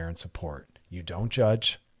resources, care, and support. You don't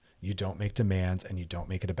judge, you don't make demands, and you don't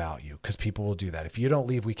make it about you, because people will do that. If you don't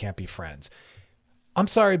leave, we can't be friends. I'm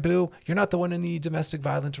sorry, boo, you're not the one in the domestic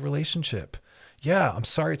violence relationship. Yeah, I'm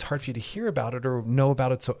sorry it's hard for you to hear about it or know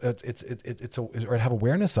about it, so or have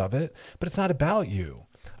awareness of it, but it's not about you.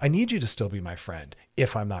 I need you to still be my friend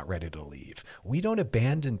if I'm not ready to leave. We don't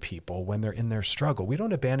abandon people when they're in their struggle. We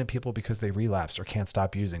don't abandon people because they relapsed or can't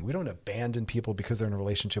stop using. We don't abandon people because they're in a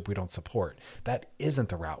relationship we don't support. That isn't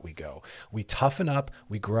the route we go. We toughen up,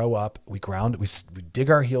 we grow up, we ground, we dig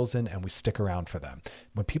our heels in, and we stick around for them.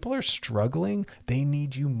 When people are struggling, they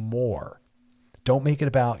need you more. Don't make it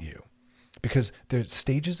about you. Because the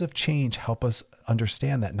stages of change help us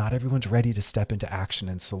understand that not everyone's ready to step into action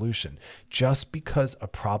and solution. Just because a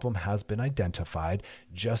problem has been identified,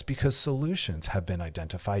 just because solutions have been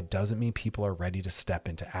identified, doesn't mean people are ready to step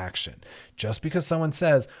into action. Just because someone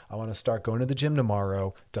says, I want to start going to the gym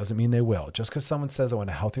tomorrow, doesn't mean they will. Just because someone says, I want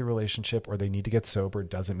a healthy relationship or they need to get sober,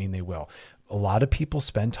 doesn't mean they will. A lot of people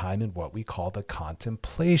spend time in what we call the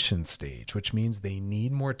contemplation stage, which means they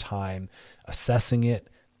need more time assessing it,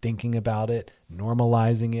 thinking about it,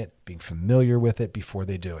 normalizing it, being familiar with it before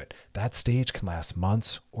they do it. That stage can last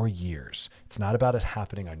months or years. It's not about it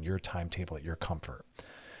happening on your timetable at your comfort.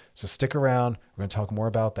 So stick around. We're going to talk more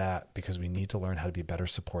about that because we need to learn how to be better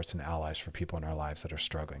supports and allies for people in our lives that are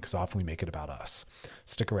struggling, because often we make it about us.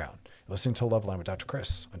 Stick around. You're listening to Love Line with Dr.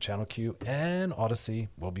 Chris on Channel Q and Odyssey.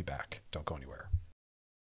 We'll be back. Don't go anywhere.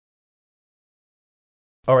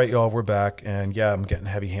 All right, y'all, we're back. And yeah, I'm getting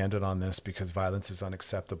heavy-handed on this because violence is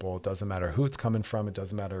unacceptable. It doesn't matter who it's coming from. It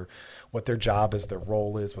doesn't matter what their job is, their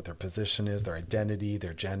role is, what their position is, their identity,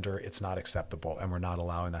 their gender. It's not acceptable. And we're not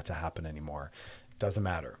allowing that to happen anymore. It doesn't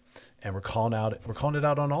matter. And we're calling it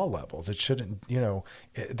out on all levels. It shouldn't,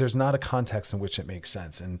 there's not a context in which it makes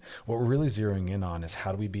sense. And what we're really zeroing in on is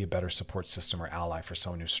how do we be a better support system or ally for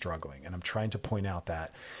someone who's struggling? And I'm trying to point out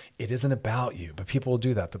that it isn't about you, but people will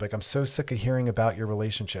do that. They're like, I'm so sick of hearing about your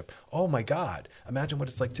relationship. Oh my God, imagine what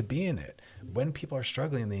it's like to be in it. When people are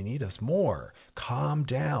struggling, they need us more. Calm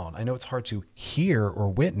down. I know it's hard to hear or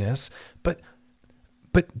witness, but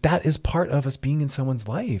that is part of us being in someone's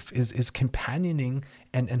life is companioning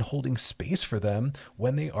and holding space for them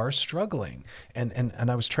when they are struggling. And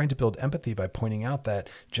I was trying to build empathy by pointing out that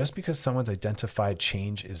just because someone's identified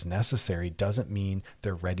change is necessary doesn't mean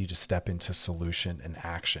they're ready to step into solution and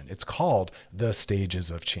action. It's called the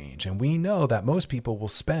stages of change. And we know that most people will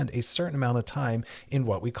spend a certain amount of time in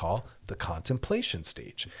what we call the contemplation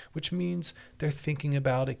stage, which means they're thinking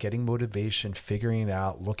about it, getting motivation, figuring it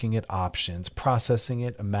out, looking at options, processing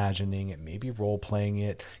it, imagining it, maybe role-playing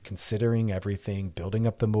it, considering everything, building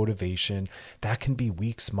up the motivation. That can be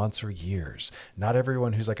weeks, months, or years. Not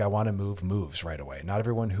everyone who's like, I want to move, moves right away. Not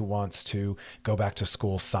everyone who wants to go back to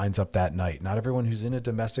school signs up that night. Not everyone who's in a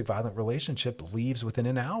domestic violent relationship leaves within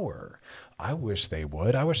an hour. I wish they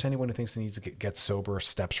would. I wish anyone who thinks they needs to get sober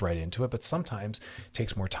steps right into it, but sometimes it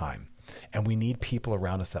takes more time. And we need people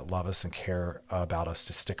around us that love us and care about us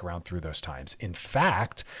to stick around through those times. In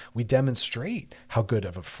fact, we demonstrate how good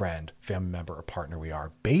of a friend, family member, or partner we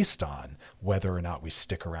are based on whether or not we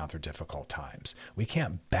stick around through difficult times. We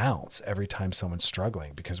can't bounce every time someone's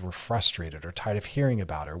struggling because we're frustrated or tired of hearing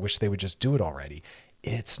about it or wish they would just do it already.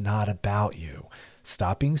 It's not about you.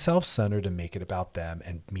 Stop being self-centered and make it about them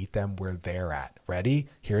and meet them where they're at. Ready?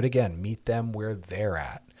 Hear it again. Meet them where they're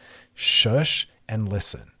at. Shush and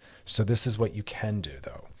listen. So this is what you can do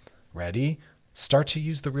though. Ready? Start to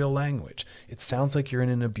use the real language. It sounds like you're in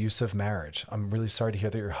an abusive marriage. I'm really sorry to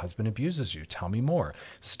hear that your husband abuses you. Tell me more.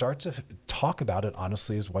 Start to talk about it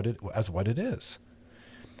honestly as what it is.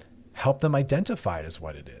 Help them identify it as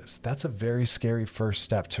what it is. That's a very scary first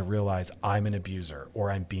step to realize I'm an abuser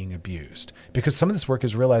or I'm being abused. Because some of this work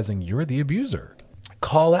is realizing you're the abuser.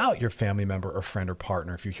 Call out your family member or friend or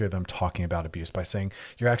partner if you hear them talking about abuse by saying,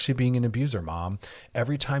 you're actually being an abuser, Mom.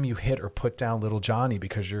 Every time you hit or put down little Johnny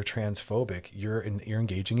because you're transphobic, you're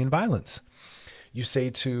engaging in violence. You say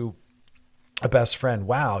to a best friend,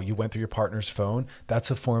 wow, you went through your partner's phone. That's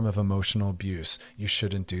a form of emotional abuse. You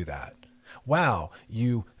shouldn't do that. Wow,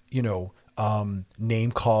 you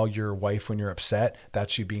name call your wife when you're upset.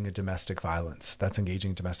 That's you being a domestic violence. That's engaging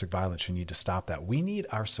in domestic violence. You need to stop that. We need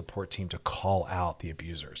our support team to call out the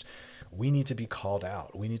abusers. We need to be called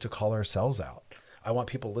out. We need to call ourselves out. I want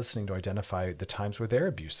people listening to identify the times where they're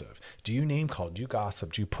abusive. Do you name call? Do you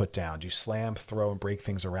gossip? Do you put down? Do you slam, throw, and break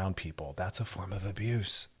things around people? That's a form of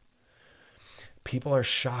abuse. People are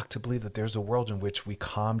shocked to believe that there's a world in which we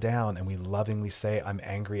calm down and we lovingly say, I'm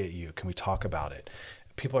angry at you. Can we talk about it?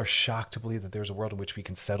 People are shocked to believe that there's a world in which we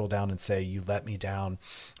can settle down and say, you let me down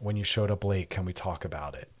when you showed up late. Can we talk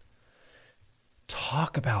about it?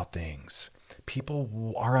 Talk about things.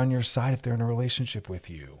 People are on your side if they're in a relationship with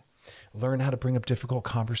you. Learn how to bring up difficult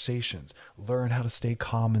conversations. Learn how to stay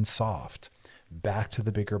calm and soft. Back to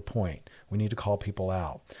the bigger point. We need to call people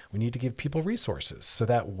out. We need to give people resources so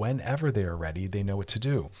that whenever they are ready, they know what to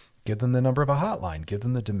do. Give them the number of a hotline. Give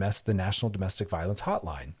them the National Domestic Violence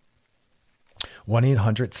Hotline.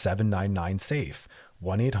 1-800-799-SAFE,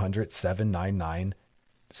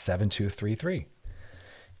 1-800-799-7233.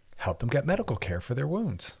 Help them get medical care for their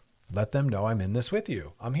wounds. Let them know I'm in this with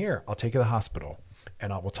you. I'm here. I'll take you to the hospital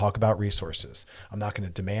and we'll talk about resources. I'm not going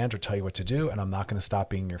to demand or tell you what to do, and I'm not going to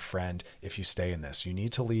stop being your friend if you stay in this. You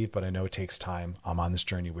need to leave, but I know it takes time. I'm on this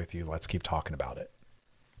journey with you. Let's keep talking about it.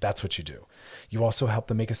 That's what you do. You also help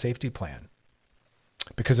them make a safety plan.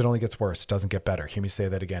 Because it only gets worse. It doesn't get better. Hear me say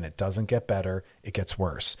that again. It doesn't get better. It gets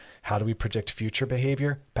worse. How do we predict future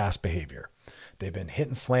behavior? Past behavior. They've been hit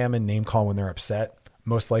and slam and name call when they're upset.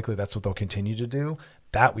 Most likely that's what they'll continue to do.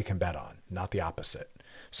 That we can bet on, not the opposite.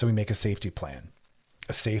 So we make a safety plan.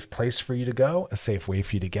 A safe place for you to go, a safe way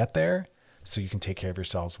for you to get there, so you can take care of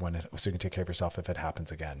yourselves so you can take care of yourself if it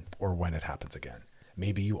happens again or when it happens again.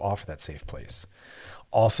 Maybe you offer that safe place.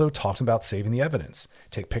 Also, talk about saving the evidence.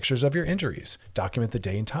 Take pictures of your injuries. Document the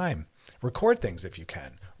day and time. Record things if you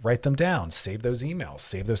can. Write them down. Save those emails.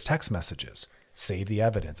 Save those text messages. Save the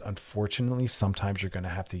evidence. Unfortunately, sometimes you're going to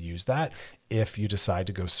have to use that if you decide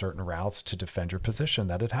to go certain routes to defend your position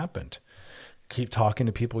that it happened. Keep talking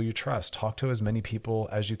to people you trust. Talk to as many people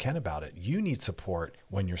as you can about it. You need support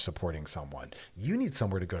when you're supporting someone. You need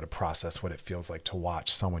somewhere to go to process what it feels like to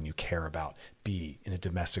watch someone you care about be in a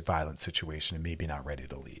domestic violence situation and maybe not ready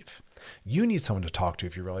to leave. You need someone to talk to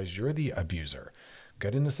if you realize you're the abuser.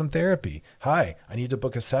 Get into some therapy. Hi, I need to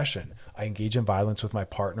book a session. I engage in violence with my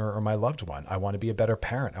partner or my loved one. I want to be a better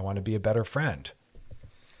parent. I want to be a better friend.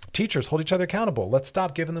 Teachers, hold each other accountable. Let's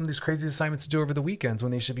stop giving them these crazy assignments to do over the weekends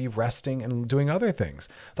when they should be resting and doing other things.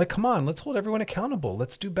 Like, come on, let's hold everyone accountable.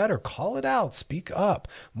 Let's do better. Call it out. Speak up.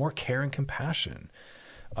 More care and compassion.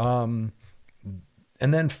 And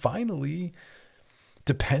then finally,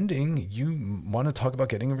 depending, you want to talk about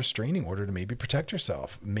getting a restraining order to maybe protect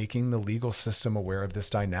yourself. Making the legal system aware of this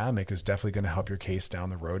dynamic is definitely going to help your case down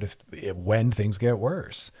the road when things get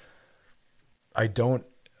worse. I don't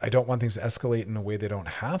want things to escalate in a way they don't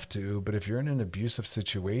have to, but if you're in an abusive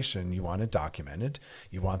situation, you want it documented.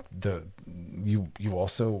 You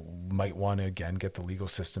also might want to, again, get the legal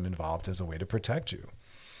system involved as a way to protect you.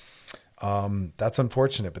 That's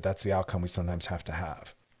unfortunate, but that's the outcome we sometimes have to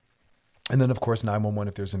have. And then, of course, 911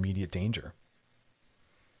 if there's immediate danger.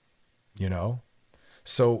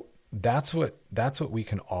 So that's what we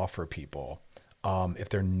can offer people if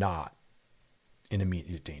they're not in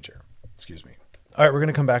immediate danger. Excuse me. All right, we're going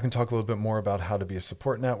to come back and talk a little bit more about how to be a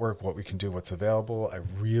support network, what we can do, what's available. I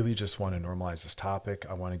really just want to normalize this topic.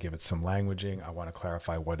 I want to give it some languaging. I want to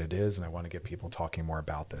clarify what it is, and I want to get people talking more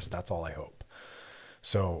about this. That's all I hope.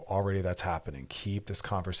 So already that's happening. Keep this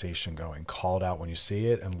conversation going. Call it out when you see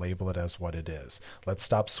it and label it as what it is. Let's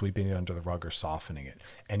stop sweeping it under the rug or softening it.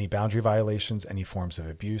 Any boundary violations, any forms of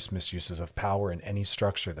abuse, misuses of power in any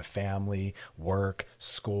structure, the family, work,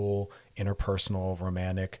 school, interpersonal,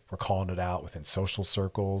 romantic, we're calling it out within social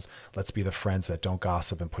circles. Let's be the friends that don't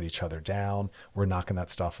gossip and put each other down. We're knocking that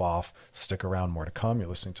stuff off. Stick around, more to come. You're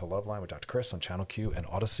listening to Loveline with Dr. Chris on Channel Q and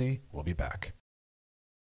Odyssey. We'll be back.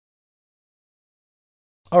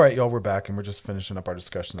 All right, y'all, we're back, and we're just finishing up our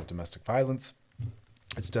discussion of domestic violence.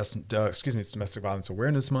 It's Domestic Violence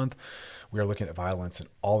Awareness Month. We are looking at violence in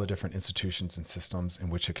all the different institutions and systems in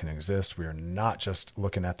which it can exist. We are not just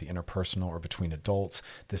looking at the interpersonal or between adults.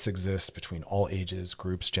 This exists between all ages,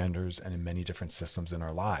 groups, genders, and in many different systems in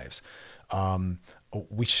our lives.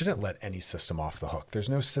 We shouldn't let any system off the hook. There's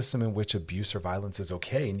no system in which abuse or violence is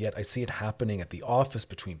okay, and yet I see it happening at the office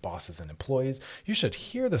between bosses and employees. You should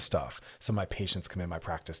hear the stuff some of my patients come in my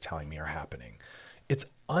practice telling me are happening. It's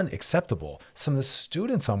unacceptable. Some of the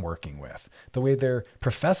students I'm working with, the way their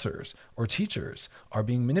professors or teachers are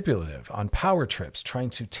being manipulative on power trips, trying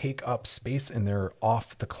to take up space in their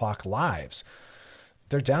off-the-clock lives.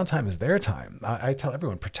 Their downtime is their time. I tell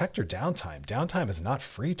everyone, protect your downtime. Downtime is not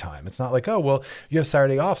free time. It's not like, oh, well, you have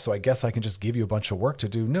Saturday off, so I guess I can just give you a bunch of work to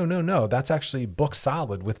do. No. That's actually book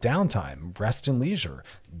solid with downtime, rest and leisure.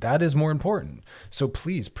 That is more important. So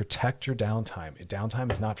please protect your downtime.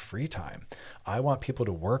 Downtime is not free time. I want people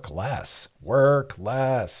to work less,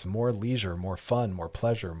 more leisure, more fun, more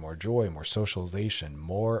pleasure, more joy, more socialization,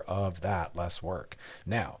 more of that, less work.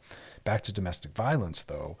 Now, back to domestic violence,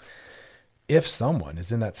 though. If someone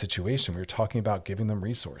is in that situation, we were talking about giving them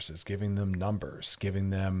resources, giving them numbers, giving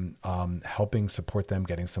them, helping support them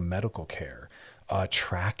getting some medical care,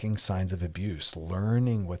 tracking signs of abuse,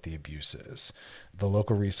 learning what the abuse is, the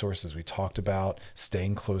local resources we talked about,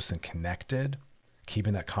 staying close and connected,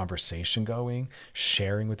 keeping that conversation going,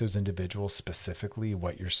 sharing with those individuals specifically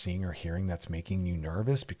what you're seeing or hearing that's making you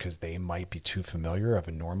nervous because they might be too familiar of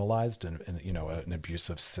a normalized and an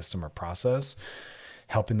abusive system or process.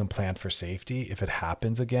 Helping them plan for safety. If it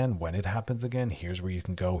happens again, when it happens again, here's where you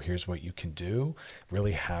can go, here's what you can do.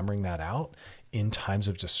 Really hammering that out. In times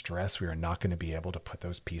of distress, we are not going to be able to put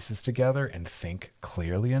those pieces together and think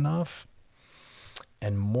clearly enough.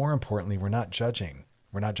 And more importantly, we're not judging.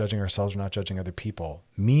 We're not judging ourselves, we're not judging other people,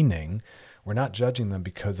 meaning we're not judging them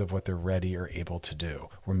because of what they're ready or able to do.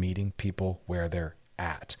 We're meeting people where they're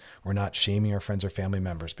at. We're not shaming our friends or family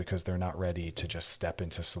members because they're not ready to just step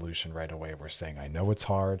into solution right away. We're saying, I know it's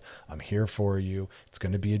hard. I'm here for you. It's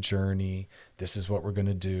going to be a journey. This is what we're going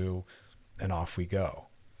to do. And off we go.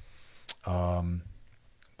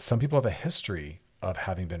 Some people have a history of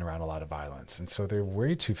having been around a lot of violence. And so they're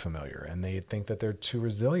way too familiar and they think that they're too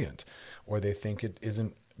resilient or they think it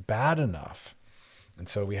isn't bad enough. And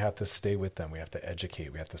so we have to stay with them. We have to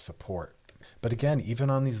educate. We have to support. But again, even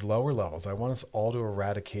on these lower levels, I want us all to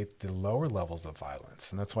eradicate the lower levels of violence.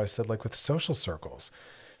 And that's why I said, like with social circles,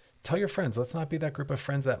 tell your friends, let's not be that group of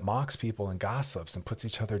friends that mocks people and gossips and puts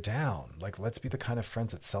each other down. Like, let's be the kind of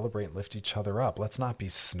friends that celebrate and lift each other up. Let's not be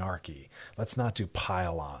snarky. Let's not do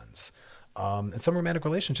pile-ons. And some romantic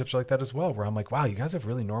relationships are like that as well, where I'm like, wow, you guys have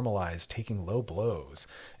really normalized taking low blows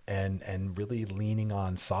and really leaning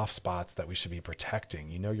on soft spots that we should be protecting.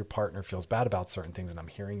 You know, your partner feels bad about certain things, and I'm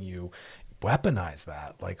hearing you weaponize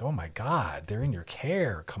that. Like, oh my God, they're in your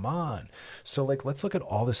care. Come on. So like, let's look at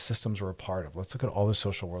all the systems we're a part of. Let's look at all the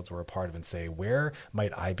social worlds we're a part of and say, where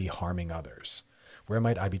might I be harming others? Where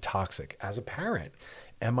might I be toxic? As a parent,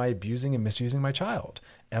 am I abusing and misusing my child?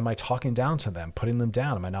 Am I talking down to them, putting them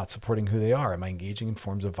down? Am I not supporting who they are? Am I engaging in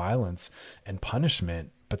forms of violence and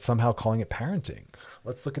punishment, but somehow calling it parenting?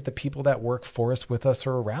 Let's look at the people that work for us, with us,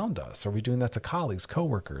 or around us. Are we doing that to colleagues,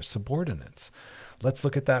 coworkers, subordinates? Let's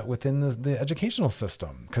look at that within the educational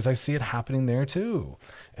system, because I see it happening there too.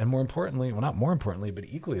 And more importantly, well, not more importantly, but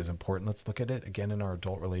equally as important, let's look at it again in our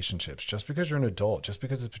adult relationships. Just because you're an adult, just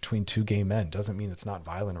because it's between two gay men, doesn't mean it's not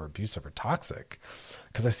violent or abusive or toxic.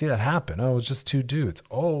 Because I see that happen. Oh, it's just two dudes.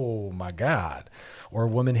 Oh my God. Or a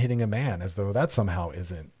woman hitting a man, as though that somehow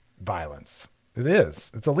isn't violence. It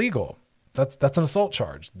is. It's illegal. That's an assault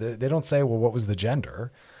charge. They don't say, well, what was the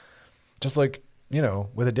gender? Just like, you know,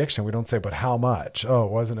 with addiction, we don't say, but how much? Oh,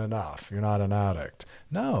 it wasn't enough. You're not an addict.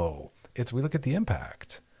 No, we look at the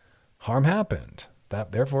impact. Harm happened.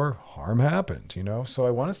 Therefore, harm happened, you know? So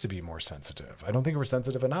I want us to be more sensitive. I don't think we're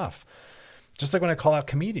sensitive enough. Just like when I call out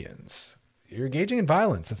comedians, you're engaging in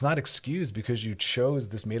violence. It's not excused because you chose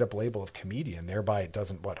this made up label of comedian. Thereby it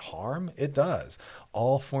doesn't harm? It does.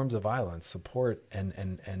 All forms of violence support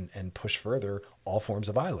and push further all forms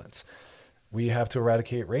of violence. We have to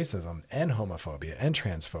eradicate racism and homophobia and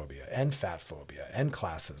transphobia and fat phobia and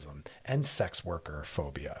classism and sex worker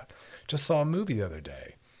phobia. Just saw a movie the other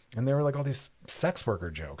day and there were like all these sex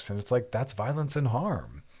worker jokes. And it's like, that's violence and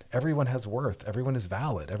harm. Everyone has worth. Everyone is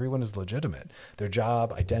valid. Everyone is legitimate. Their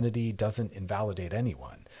job, identity doesn't invalidate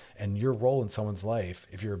anyone. And your role in someone's life,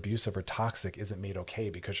 if you're abusive or toxic, isn't made okay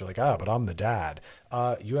because you're like, but I'm the dad.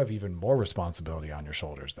 You have even more responsibility on your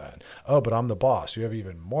shoulders then. Oh, but I'm the boss. You have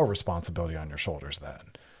even more responsibility on your shoulders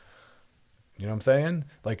then. You know what I'm saying?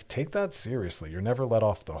 Like, take that seriously. You're never let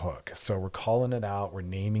off the hook. So we're calling it out. We're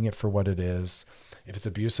naming it for what it is. If it's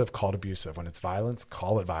abusive, call it abusive. When it's violence,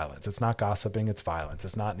 call it violence. It's not gossiping, it's violence.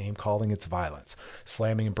 It's not name calling, it's violence.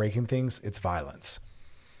 Slamming and breaking things, it's violence.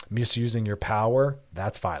 Misusing your power,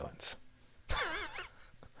 that's violence.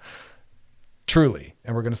 Truly.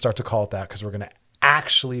 And we're going to start to call it that because we're going to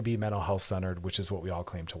actually be mental health centered, which is what we all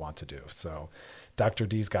claim to want to do. So Dr.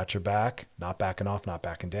 D's got your back, not backing off, not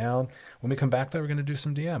backing down. When we come back, though, we're going to do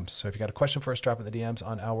some DMs. So if you got a question for us, drop in the DMs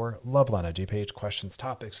on our Loveline IG page. Questions,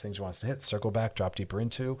 topics, things you want us to hit, circle back, drop deeper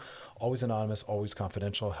into. Always anonymous, always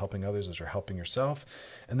confidential, helping others as you're helping yourself.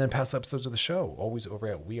 And then past episodes of the show, always over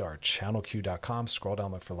at wearechannelq.com. Scroll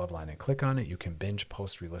down, look for Loveline and click on it. You can binge,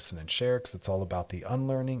 post, re-listen, and share because it's all about the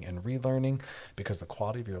unlearning and relearning because the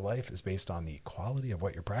quality of your life is based on the quality of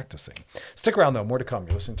what you're practicing. Stick around, though. More to come.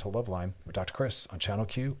 You're listening to Loveline with Dr. Chris on Channel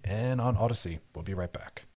Q and on Odyssey. We'll be right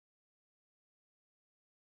back.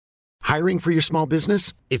 Hiring for your small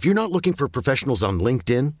business? If you're not looking for professionals on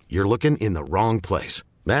LinkedIn, you're looking in the wrong place.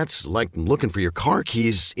 That's like looking for your car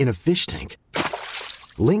keys in a fish tank.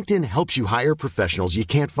 LinkedIn helps you hire professionals you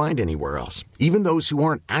can't find anywhere else, even those who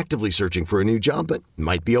aren't actively searching for a new job but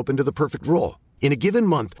might be open to the perfect role. In a given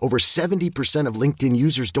month, over 70% of LinkedIn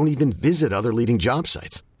users don't even visit other leading job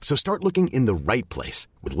sites. So start looking in the right place.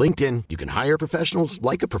 With LinkedIn, you can hire professionals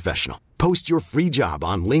like a professional. Post your free job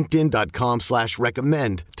on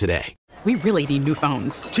linkedin.com/recommend today. We really need new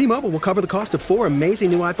phones. T-Mobile will cover the cost of 4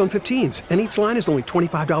 amazing new iPhone 15s, and each line is only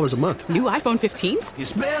 $25 a month. New iPhone 15s?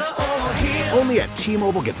 It's better over here. Only at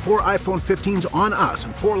T-Mobile, get 4 iPhone 15s on us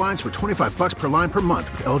and 4 lines for $25 per line per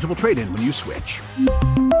month with eligible trade-in when you switch.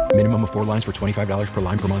 Minimum of 4 lines for $25 per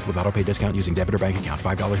line per month with autopay discount using debit or bank account.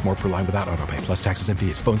 $5 more per line without autopay, plus taxes and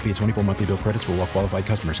fees. Phone fee at 24 monthly bill credits for well-qualified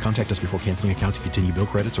customers. Contact us before canceling account to continue bill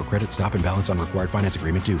credits or credit stop and balance on required finance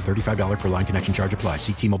agreement due. $35 per line connection charge applies.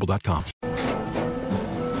 See T-Mobile.com.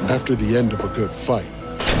 After the end of a good fight,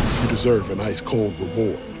 you deserve an ice-cold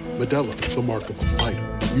reward. Modelo is the mark of a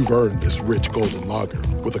fighter. You've earned this rich golden lager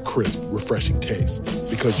with a crisp, refreshing taste.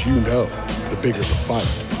 Because you know, the bigger the fight,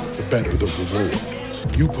 the better the reward.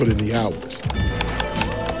 You put in the hours,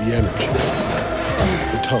 the energy,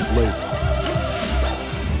 the tough labor.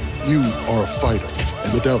 You are a fighter,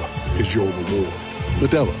 and Modelo is your reward.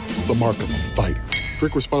 Modelo, the mark of a fighter.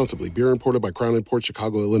 Drink responsibly. Beer imported by Crown Imports,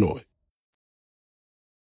 Chicago, Illinois.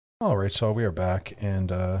 All right, so we are back, and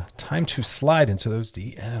time to slide into those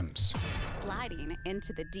DMs. Sliding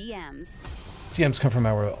into the DMs. DMs come from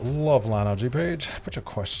our Loveline IG page. Put your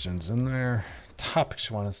questions in there. Topics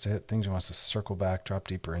you want us to hit, things you want us to circle back, drop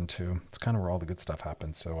deeper into. It's kind of where all the good stuff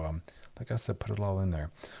happens. So, like I said, put it all in there.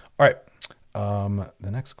 All right.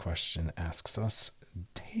 The next question asks us,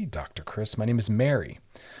 hey, Dr. Chris, my name is Mary.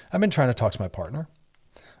 I've been trying to talk to my partner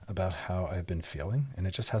about how I've been feeling, and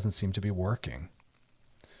it just hasn't seemed to be working.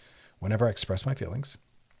 Whenever I express my feelings,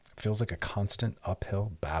 it feels like a constant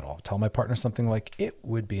uphill battle. Tell my partner something like, it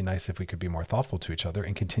would be nice if we could be more thoughtful to each other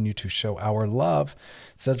and continue to show our love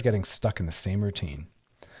instead of getting stuck in the same routine.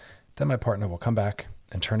 Then my partner will come back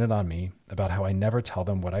and turn it on me about how I never tell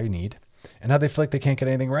them what I need and how they feel like they can't get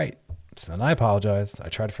anything right. So then I apologize. I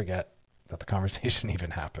try to forget that the conversation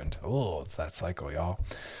even happened. Oh, it's that cycle, y'all.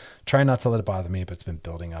 Try not to let it bother me, but it's been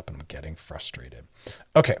building up and I'm getting frustrated.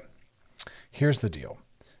 Okay, here's the deal.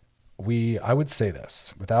 I would say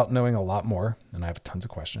this without knowing a lot more, and I have tons of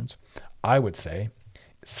questions. I would say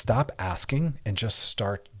stop asking and just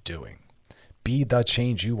start doing. Be the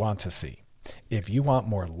change you want to see. If you want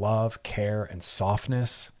more love, care, and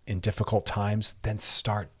softness in difficult times, then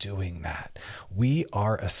start doing that. We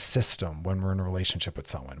are a system when we're in a relationship with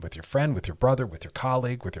someone, with your friend, with your brother, with your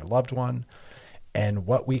colleague, with your loved one. And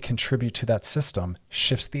what we contribute to that system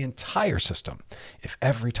shifts the entire system. If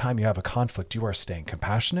every time you have a conflict, you are staying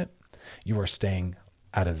compassionate, you are staying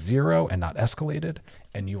at a zero and not escalated,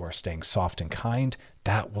 and you are staying soft and kind,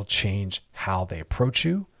 that will change how they approach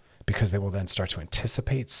you because they will then start to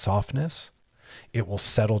anticipate softness. It will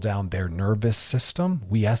settle down their nervous system.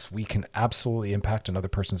 Yes, we can absolutely impact another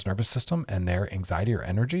person's nervous system and their anxiety or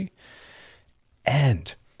energy,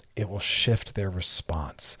 and it will shift their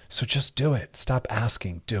response. So just do it. Stop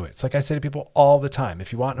asking, do it. It's like I say to people all the time,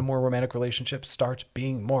 if you want a more romantic relationship, start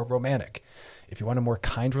being more romantic. If you want a more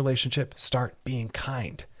kind relationship, start being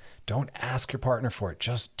kind. Don't ask your partner for it,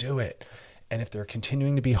 just do it. And if they're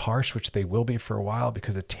continuing to be harsh, which they will be for a while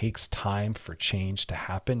because it takes time for change to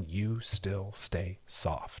happen, you still stay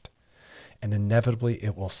soft. And inevitably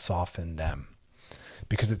it will soften them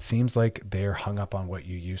because it seems like they're hung up on what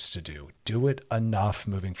you used to do. Do it enough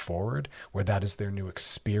moving forward where that is their new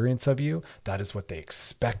experience of you. That is what they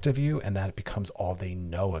expect of you, and that it becomes all they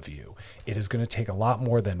know of you. It is going to take a lot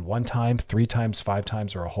more than 1 time, 3 times, 5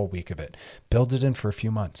 times, or a whole week of it. Build it in for a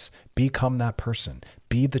few months. Become that person.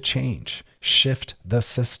 Be the change. Shift the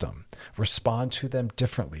system. Respond to them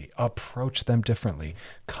differently. Approach them differently.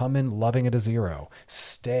 Come in loving at a 0.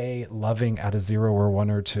 Stay loving at a 0 or 1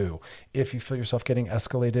 or 2. If you feel yourself getting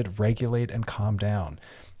escalated, regulate and calm down,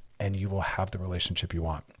 and you will have the relationship you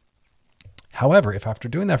want. However, if after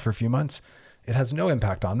doing that for a few months, it has no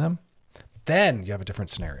impact on them, then you have a different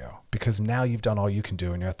scenario because now you've done all you can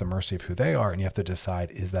do and you're at the mercy of who they are and you have to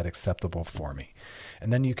decide, is that acceptable for me?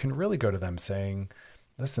 And then you can really go to them saying,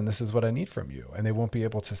 listen, this is what I need from you. And they won't be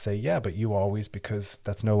able to say, yeah, but you always, because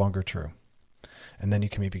that's no longer true. And then you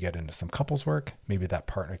can maybe get into some couples work. Maybe that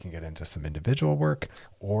partner can get into some individual work,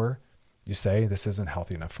 or you say, this isn't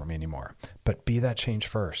healthy enough for me anymore. But be that change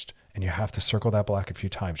first. And you have to circle that block a few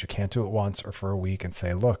times. You can't do it once or for a week and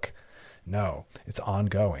say, look, no, it's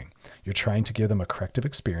ongoing. You're trying to give them a corrective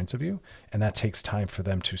experience of you. And that takes time for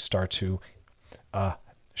them to start to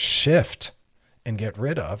shift and get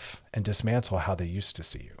rid of and dismantle how they used to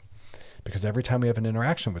see you. Because every time we have an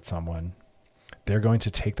interaction with someone, they're going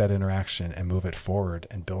to take that interaction and move it forward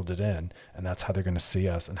and build it in. And that's how they're going to see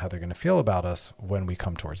us and how they're going to feel about us when we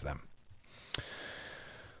come towards them.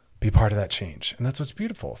 Be part of that change. And that's what's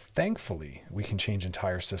beautiful. Thankfully, we can change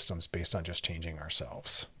entire systems based on just changing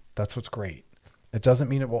ourselves. That's what's great. It doesn't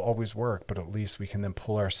mean it will always work, but at least we can then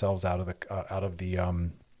pull ourselves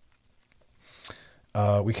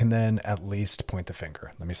we can then at least point the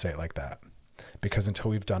finger. Let me say it like that. Because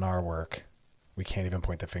until we've done our work, we can't even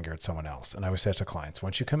point the finger at someone else. And I always say it to clients,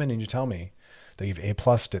 once you come in and you tell me that you've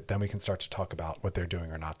A+'d it, then we can start to talk about what they're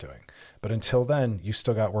doing or not doing. But until then, you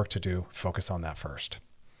still got work to do. Focus on that first.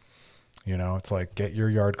 You know, it's like, get your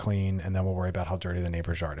yard clean and then we'll worry about how dirty the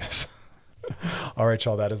neighbor's yard is. All right,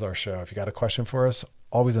 y'all, that is our show. If you got a question for us,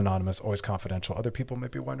 always anonymous, always confidential. Other people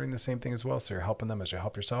might be wondering the same thing as well, so you're helping them as you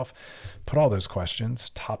help yourself. Put all those questions,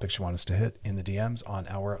 topics you want us to hit in the DMs on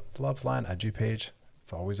our Loveline IG page.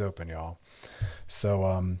 It's always open, y'all.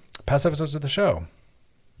 So past episodes of the show,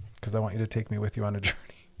 because I want you to take me with you on a journey.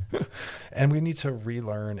 And we need to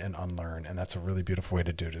relearn and unlearn. And that's a really beautiful way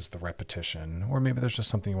to do it, is the repetition. Or maybe there's just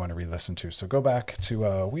something you want to re-listen to. So go back to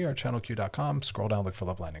wearechannelq.com, scroll down, look for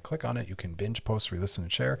Loveline and click on it. You can binge, post, re-listen,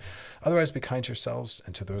 and share. Otherwise, be kind to yourselves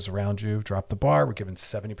and to those around you. Drop the bar. We're giving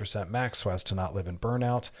 70% max so as to not live in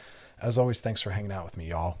burnout. As always, thanks for hanging out with me,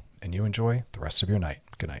 y'all. And you enjoy the rest of your night.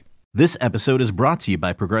 Good night. This episode is brought to you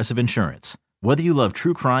by Progressive Insurance. Whether you love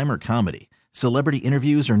true crime or comedy, celebrity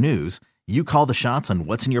interviews or news, you call the shots on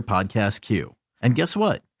what's in your podcast queue. And guess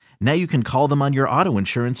what? Now you can call them on your auto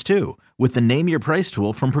insurance too with the Name Your Price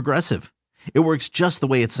tool from Progressive. It works just the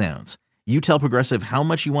way it sounds. You tell Progressive how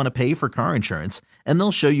much you want to pay for car insurance, and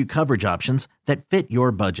they'll show you coverage options that fit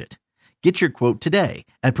your budget. Get your quote today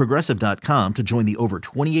at Progressive.com to join the over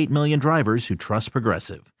 28 million drivers who trust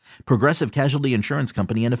Progressive. Progressive Casualty Insurance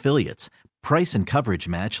Company and Affiliates. Price and coverage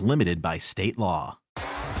match limited by state law.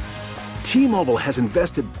 T-Mobile has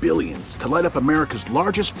invested billions to light up America's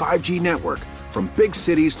largest 5G network, from big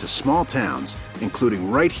cities to small towns,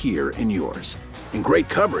 including right here in yours. And great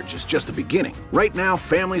coverage is just the beginning. Right now,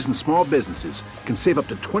 families and small businesses can save up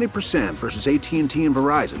to 20% versus AT&T and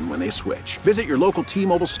Verizon when they switch. Visit your local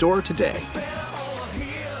T-Mobile store today.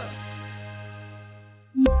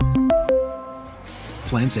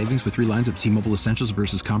 Plan savings with 3 lines of T-Mobile Essentials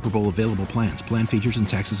versus comparable available plans. Plan features and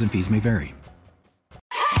taxes and fees may vary.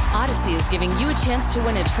 Odyssey is giving you a chance to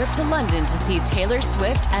win a trip to London to see Taylor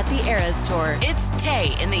Swift at the Eras Tour. It's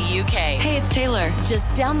Tay in the UK. Hey, it's Taylor.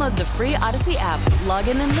 Just download the free Odyssey app, log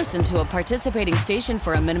in and listen to a participating station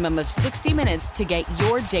for a minimum of 60 minutes to get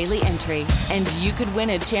your daily entry. And you could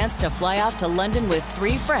win a chance to fly off to London with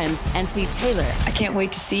 3 friends and see Taylor. I can't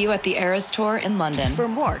wait to see you at the Eras Tour in London. For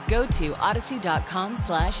more, go to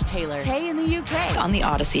odyssey.com/Taylor. Tay in the UK. It's on the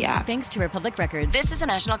Odyssey app. Thanks to Republic Records. This is a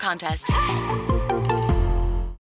national contest.